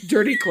 clothing.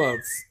 Dirty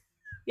clothes.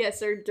 Yes,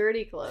 they're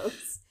dirty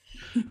clothes.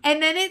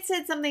 And then it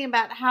said something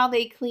about how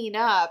they clean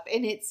up,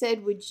 and it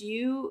said, "Would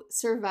you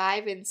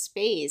survive in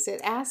space?"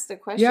 It asked the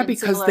question. Yeah,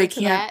 because they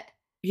can't. That.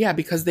 Yeah,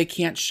 because they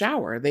can't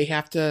shower. They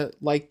have to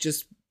like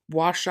just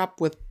wash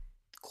up with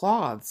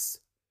cloths.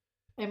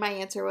 And my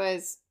answer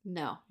was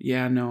no.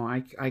 Yeah, no,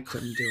 I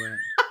couldn't do it.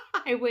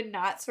 I would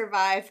not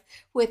survive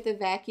with the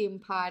vacuum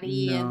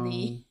potty and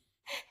the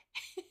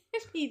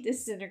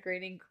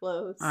disintegrating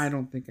clothes. I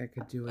don't think I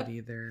could do it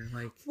either.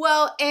 Like,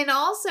 well, and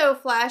also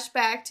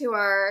flashback to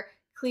our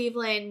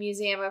Cleveland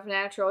Museum of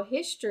Natural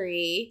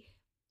History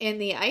and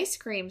the ice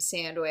cream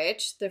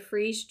sandwich, the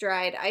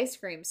freeze-dried ice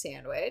cream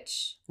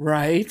sandwich.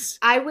 Right.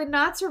 I would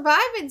not survive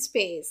in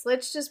space.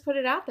 Let's just put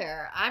it out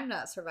there. I'm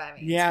not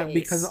surviving in space. Yeah,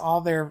 because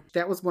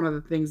that was one of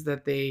the things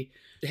that they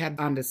had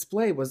on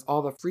display was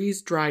all the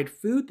freeze-dried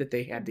food that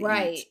they had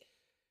to eat.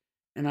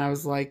 And I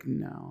was like,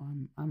 no,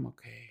 I'm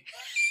okay.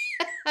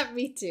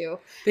 Me too.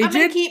 I'm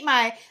gonna keep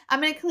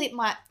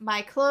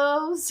my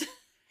clothes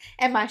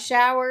and my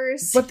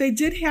showers. But they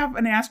did have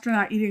an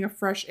astronaut eating a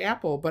fresh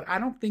apple, but I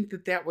don't think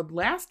that would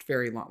last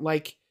very long.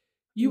 Like,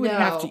 you would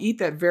have to eat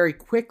that very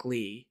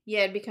quickly.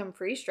 Yeah, it'd become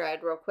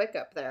freeze-dried real quick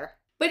up there.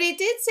 But it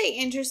did say,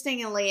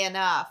 interestingly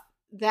enough,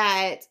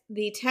 that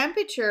the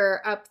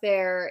temperature up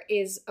there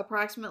is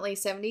approximately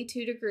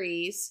 72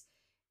 degrees.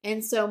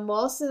 And so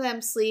most of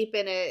them sleep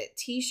in a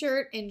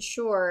t-shirt and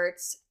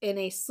shorts in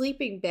a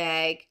sleeping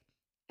bag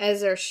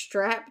as they're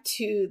strapped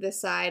to the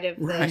side of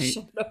the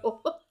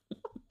shuttle.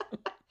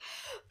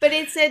 But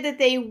it said that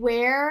they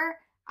wear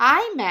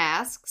eye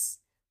masks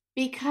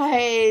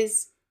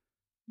because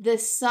the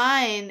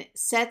sun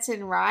sets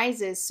and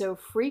rises so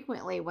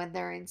frequently when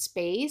they're in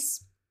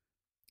space.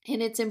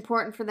 And it's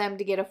important for them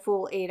to get a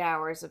full 8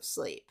 hours of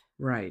sleep.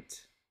 Right.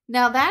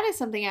 Now, that is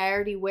something I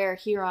already wear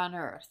here on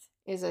Earth,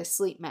 is a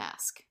sleep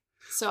mask.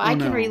 So I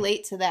can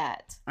relate to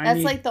that.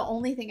 That's like the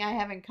only thing I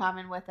have in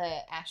common with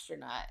an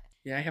astronaut.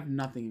 Yeah, I have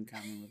nothing in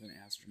common with an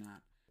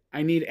astronaut.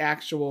 I need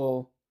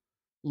actual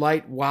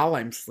light while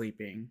I'm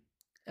sleeping.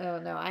 Oh,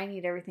 no, I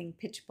need everything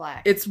pitch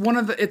black. It's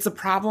a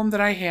problem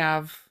that I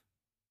have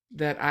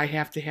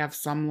to have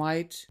some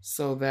light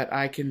so that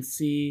I can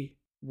see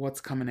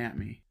what's coming at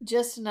me.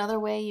 Just another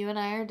way you and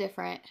I are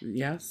different.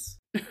 Yes.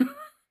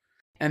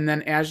 And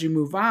then as you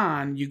move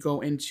on, you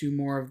go into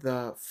more of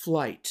the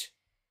flight.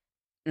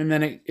 And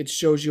then it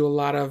shows you a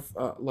lot of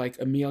like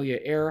Amelia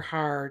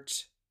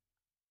Earhart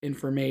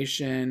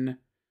information.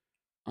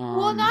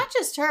 Well, not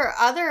just her,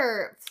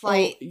 other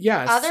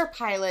other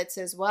pilots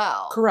as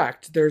well.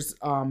 Correct. There's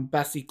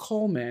Bessie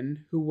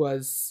Coleman, who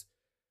was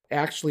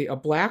actually a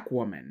black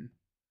woman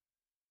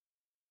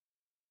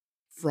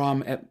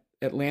from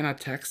Atlanta,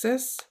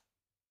 Texas.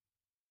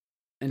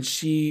 And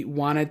she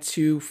wanted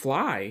to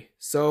fly,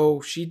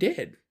 so she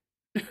did.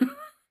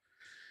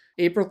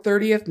 April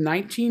 30th,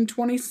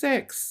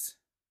 1926.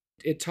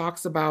 It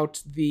talks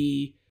about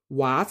the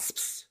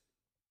WASPs,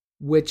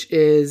 which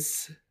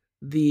is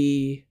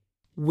the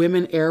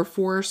Women Air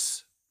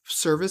Force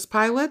service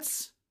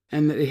pilots.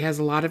 And it has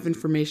a lot of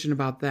information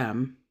about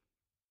them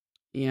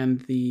and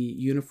the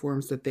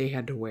uniforms that they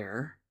had to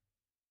wear.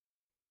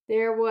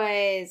 There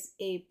was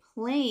a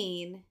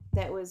plane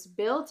that was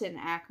built in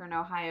Akron,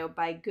 Ohio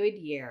by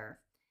Goodyear.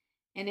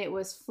 And it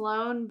was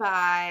flown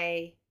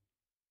by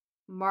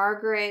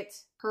Margaret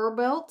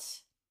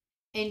Herbold.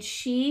 And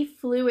she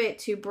flew it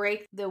to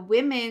break the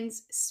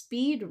women's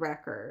speed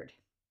record.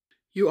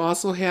 You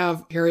also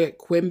have Harriet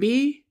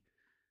Quimby,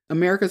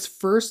 America's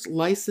first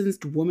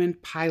licensed woman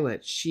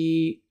pilot.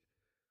 She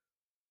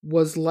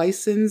was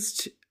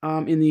licensed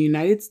in the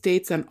United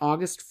States on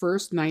August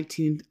 1st,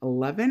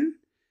 1911.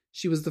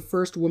 She was the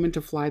first woman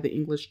to fly the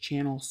English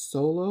Channel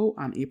solo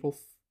on April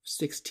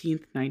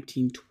 16th,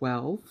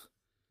 1912.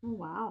 Oh,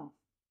 wow.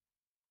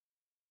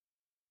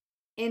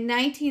 In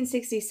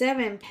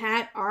 1967,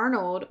 Pat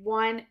Arnold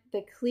won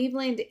the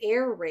Cleveland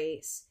Air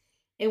Race.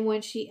 And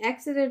when she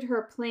exited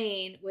her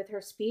plane with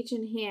her speech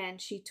in hand,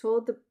 she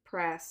told the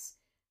press,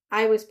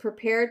 "I was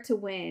prepared to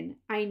win.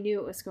 I knew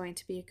it was going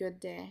to be a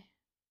good day."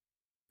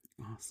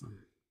 Awesome.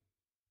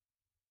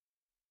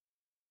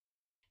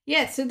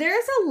 Yeah, so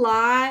there's a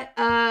lot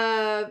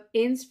of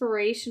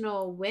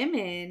inspirational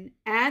women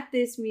at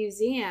this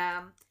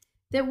museum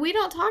that we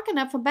don't talk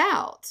enough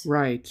about.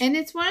 Right. And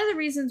it's one of the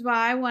reasons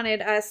why I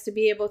wanted us to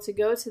be able to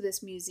go to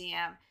this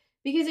museum,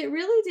 because it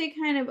really did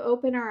kind of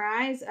open our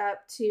eyes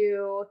up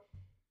to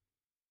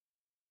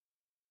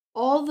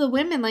all the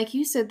women, like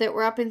you said, that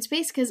were up in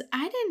space, because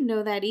I didn't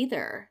know that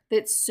either,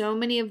 that so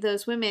many of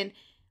those women,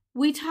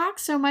 we talk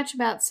so much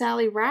about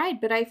Sally Ride,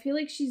 but I feel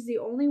like she's the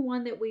only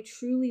one that we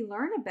truly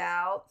learn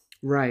about.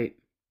 Right.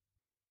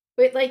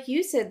 But like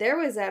you said, there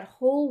was that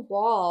whole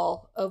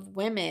wall of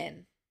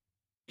women.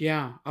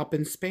 Yeah, up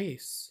in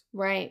space.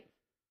 Right.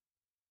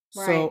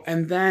 So,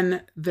 and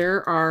then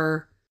there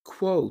are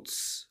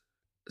quotes.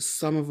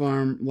 Some of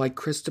them, like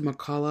Krista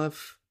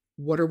McAuliffe,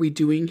 "What are we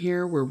doing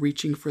here? We're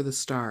reaching for the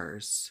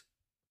stars."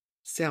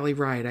 Sally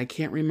Ride, "I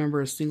can't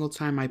remember a single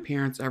time my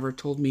parents ever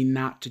told me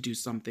not to do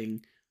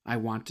something I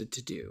wanted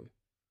to do."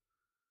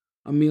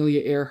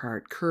 Amelia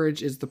Earhart,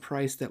 "Courage is the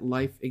price that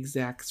life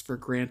exacts for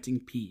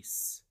granting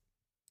peace."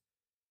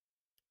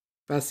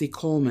 Bessie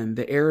Coleman,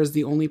 "The air is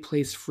the only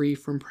place free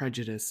from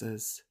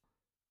prejudices."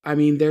 I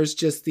mean, there's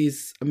just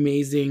these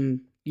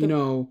amazing,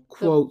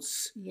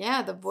 quotes.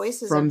 The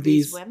voices from of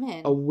these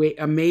women.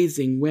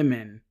 Amazing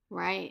women.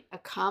 Right.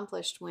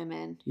 Accomplished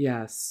women.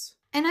 Yes.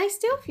 And I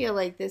still feel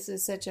like this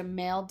is such a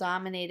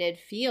male-dominated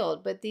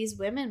field, but these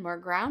women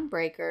were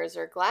groundbreakers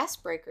or glass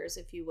breakers,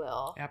 if you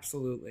will.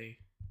 Absolutely.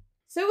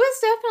 So it was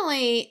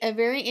definitely a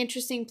very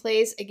interesting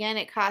place. Again,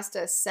 it cost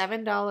us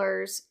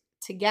 $7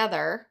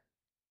 together.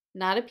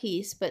 Not a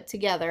piece, but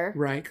together.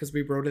 Right, because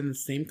we rode in the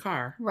same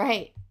car.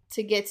 Right,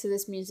 to get to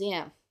this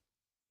museum.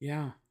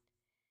 Yeah.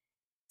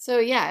 So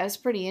yeah, it was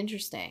pretty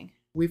interesting.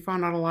 We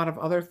found out a lot of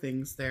other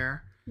things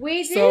there.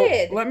 We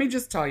did. So let me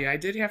just tell you, I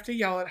did have to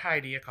yell at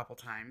Heidi a couple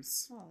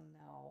times. Oh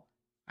no.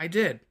 I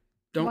did.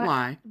 Don't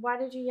lie. Why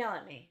did you yell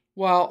at me?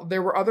 Well,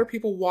 there were other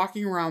people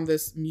walking around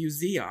this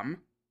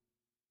museum.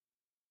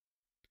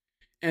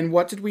 And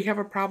what did we have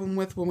a problem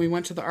with when we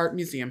went to the art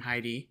museum,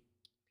 Heidi?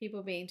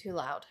 People being too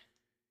loud.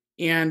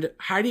 And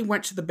Heidi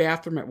went to the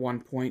bathroom at one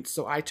point,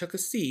 so I took a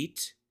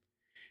seat.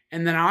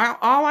 And then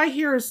all I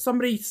hear is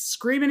somebody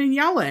screaming and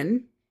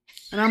yelling.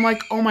 And I'm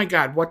like, oh my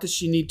God, what does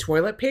she need,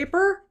 toilet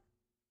paper?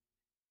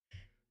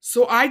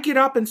 So I get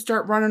up and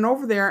start running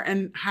over there,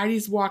 and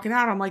Heidi's walking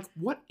out. I'm like,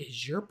 what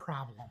is your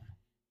problem?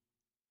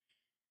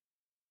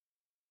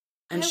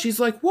 And she's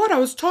like, what? I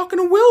was talking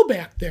to Will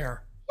back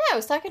there. Yeah, I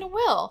was talking to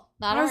Will,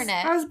 not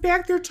Arnett. I was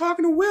back there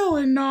talking to Will,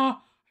 and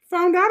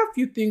found out a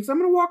few things. I'm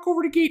going to walk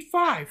over to gate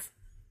 5.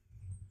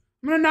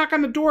 I'm going to knock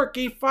on the door at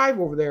gate 5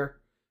 over there.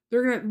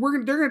 They're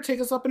going to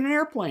take us up in an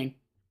airplane.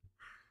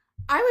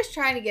 I was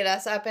trying to get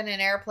us up in an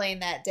airplane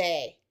that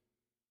day.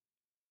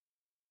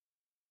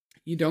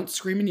 You don't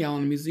scream and yell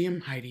in a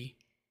museum, Heidi.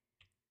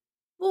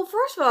 Well,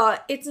 first of all,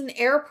 it's an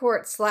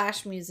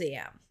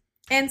airport/museum.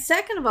 And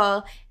second of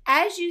all,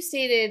 as you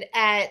stated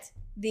at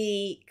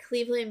the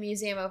Cleveland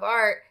Museum of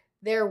Art,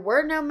 there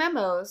were no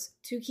memos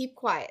to keep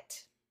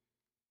quiet.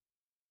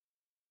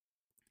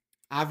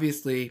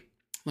 Obviously,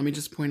 let me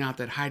just point out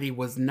that Heidi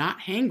was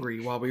not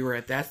hangry while we were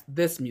at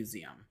this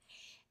museum.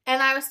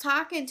 And I was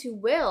talking to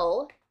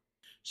Will.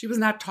 She was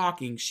not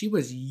talking. She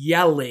was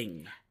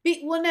yelling.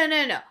 Well,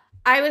 no.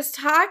 I was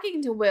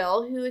talking to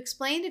Will, who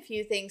explained a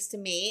few things to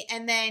me,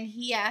 and then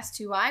he asked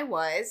who I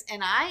was,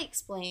 and I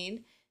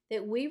explained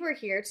that we were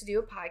here to do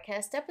a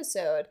podcast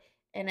episode.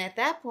 And at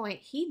that point,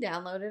 he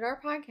downloaded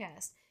our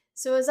podcast.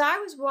 So as I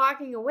was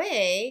walking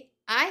away,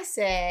 I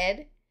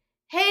said,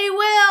 "Hey,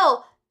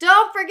 Will,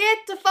 don't forget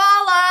to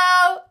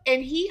follow."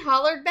 And he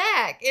hollered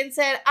back and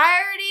said,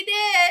 "I already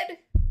did."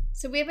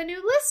 So we have a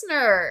new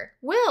listener,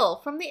 Will,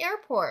 from the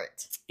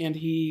airport. And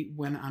he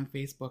went on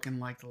Facebook and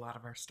liked a lot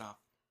of our stuff.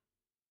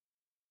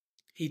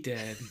 He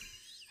did.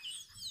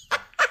 I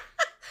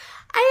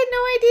had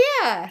no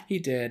idea. He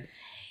did.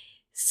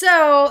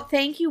 So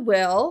thank you,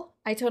 Will.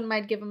 I told him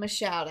I'd give him a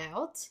shout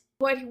out.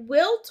 What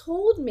Will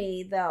told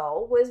me,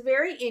 though, was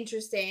very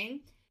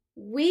interesting.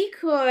 We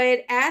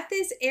could, at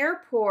this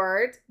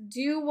airport,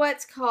 do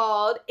what's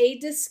called a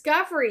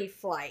discovery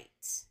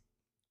flight.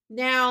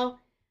 Now,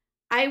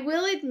 I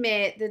will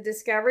admit the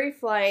discovery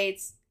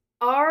flights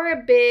are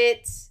a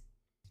bit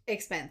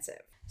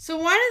expensive. So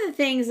one of the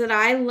things that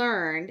I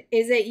learned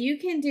is that you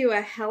can do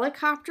a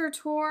helicopter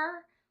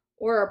tour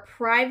or a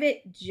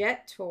private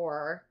jet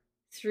tour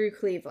through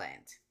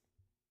Cleveland.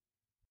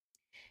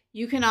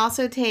 You can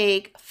also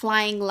take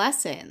flying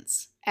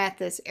lessons at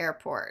this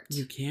airport.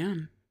 You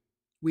can.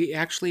 We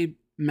actually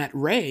met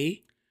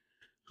Ray,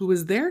 who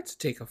was there to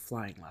take a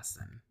flying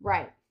lesson.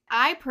 Right.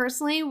 I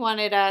personally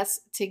wanted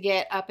us to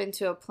get up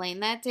into a plane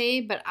that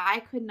day, but I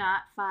could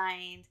not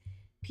find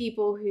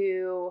people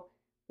who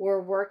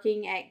were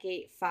working at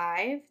gate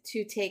 5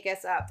 to take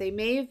us up. They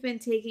may have been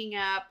taking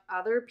up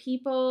other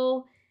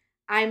people.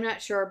 I'm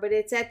not sure, but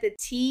it's at the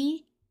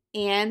T&G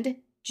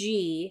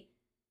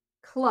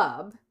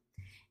Club.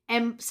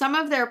 And some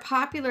of their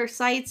popular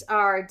sites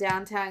are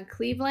downtown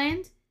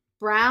Cleveland,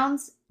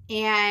 Browns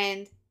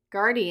and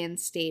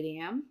Guardians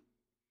Stadium,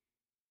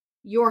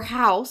 your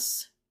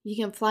house. You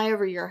can fly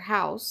over your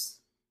house.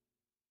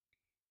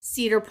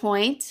 Cedar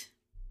Point,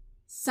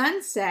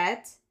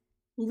 Sunset,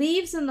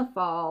 Leaves in the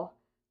Fall,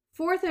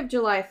 4th of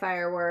July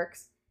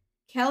fireworks,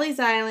 Kelly's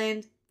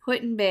Island,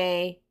 Put-in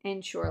Bay,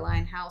 and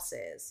Shoreline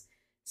Houses.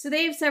 So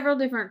they have several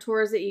different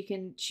tours that you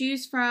can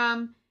choose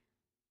from.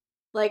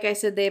 Like I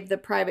said, they have the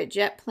private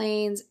jet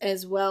planes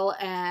as well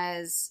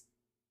as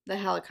the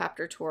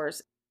helicopter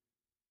tours.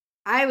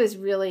 I was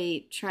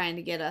really trying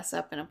to get us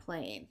up in a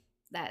plane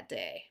that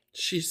day.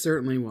 She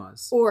certainly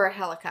was. Or a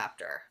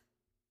helicopter.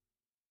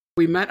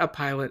 We met a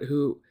pilot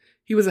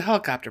he was a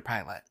helicopter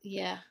pilot.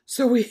 Yeah.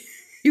 So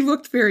he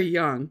looked very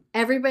young.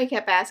 Everybody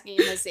kept asking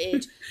him his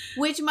age,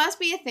 which must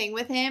be a thing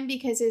with him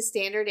because his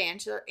standard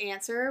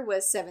answer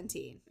was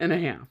 17 and a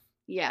half.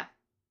 Yeah.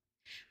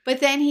 But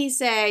then he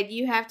said,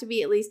 you have to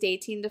be at least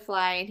 18 to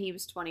fly, and he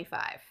was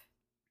 25.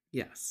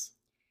 Yes.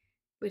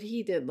 But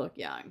he did look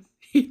young.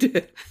 He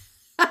did.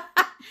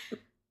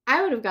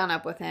 I would have gone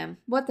up with him.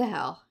 What the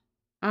hell?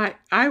 I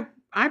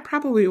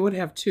probably would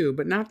have too,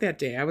 but not that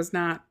day. I was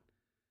not.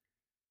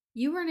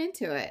 You weren't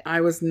into it.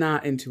 I was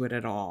not into it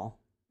at all.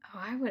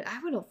 Oh, I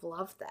would have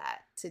loved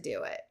that to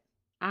do it.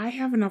 I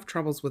have enough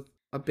troubles with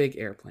a big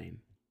airplane.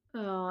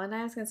 Oh, and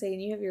I was going to say,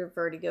 and you have your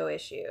vertigo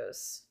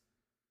issues.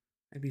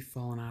 I'd be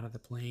falling out of the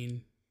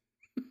plane.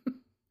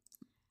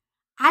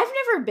 I've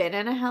never been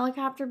in a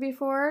helicopter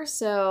before,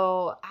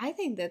 so I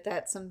think that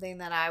that's something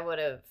that I would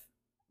have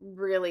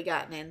really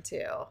gotten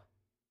into.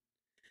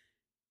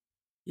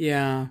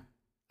 Yeah,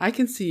 I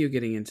can see you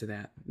getting into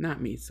that.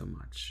 Not me so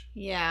much.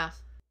 Yeah.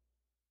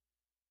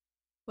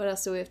 What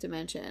else do we have to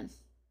mention?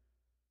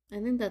 I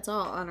think that's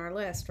all on our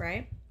list,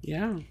 right?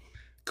 Yeah.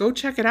 Go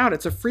check it out.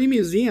 It's a free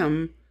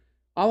museum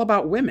all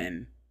about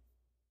women.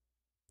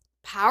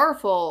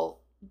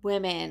 Powerful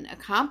women,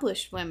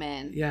 accomplished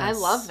women. Yes. I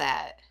love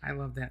that. I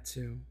love that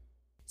too.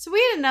 So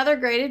we had another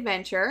great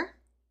adventure.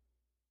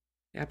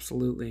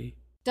 Absolutely.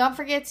 Don't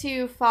forget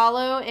to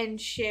follow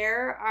and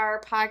share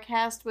our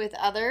podcast with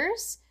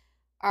others.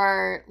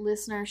 Our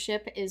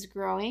listenership is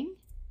growing.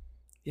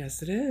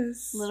 Yes, it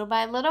is. Little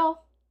by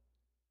little.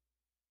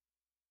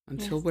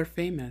 Until we're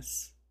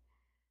famous.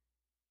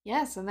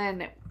 Yes, and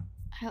then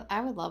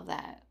I would love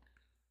that.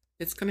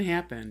 It's going to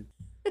happen.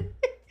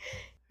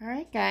 All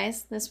right,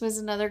 guys. This was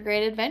another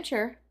great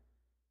adventure.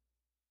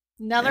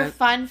 Another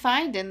fun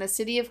find in the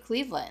city of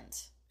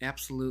Cleveland.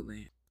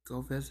 Absolutely.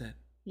 Go visit.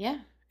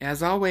 Yeah.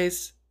 As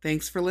always,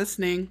 thanks for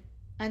listening.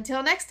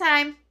 Until next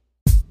time.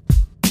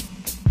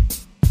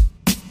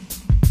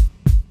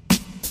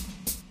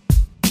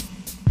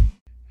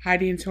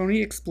 Heidi and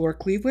Tony Explore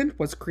Cleveland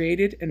was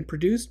created and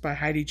produced by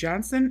Heidi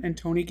Johnson and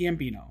Tony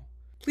Gambino.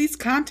 Please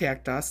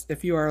contact us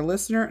if you are a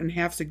listener and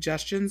have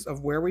suggestions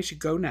of where we should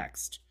go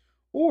next.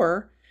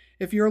 Or,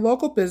 if you're a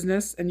local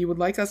business and you would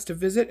like us to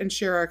visit and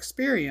share our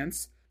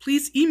experience,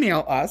 please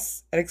email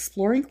us at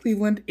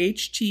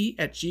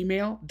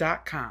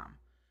exploringclevelandht@gmail.com.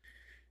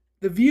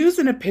 The views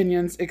and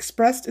opinions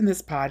expressed in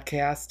this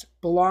podcast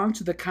belong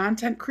to the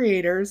content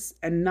creators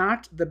and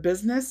not the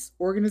business,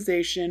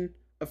 organization,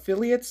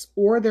 affiliates,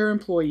 or their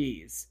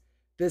employees.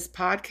 This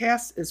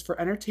podcast is for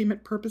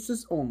entertainment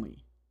purposes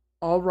only.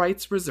 All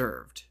rights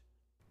reserved.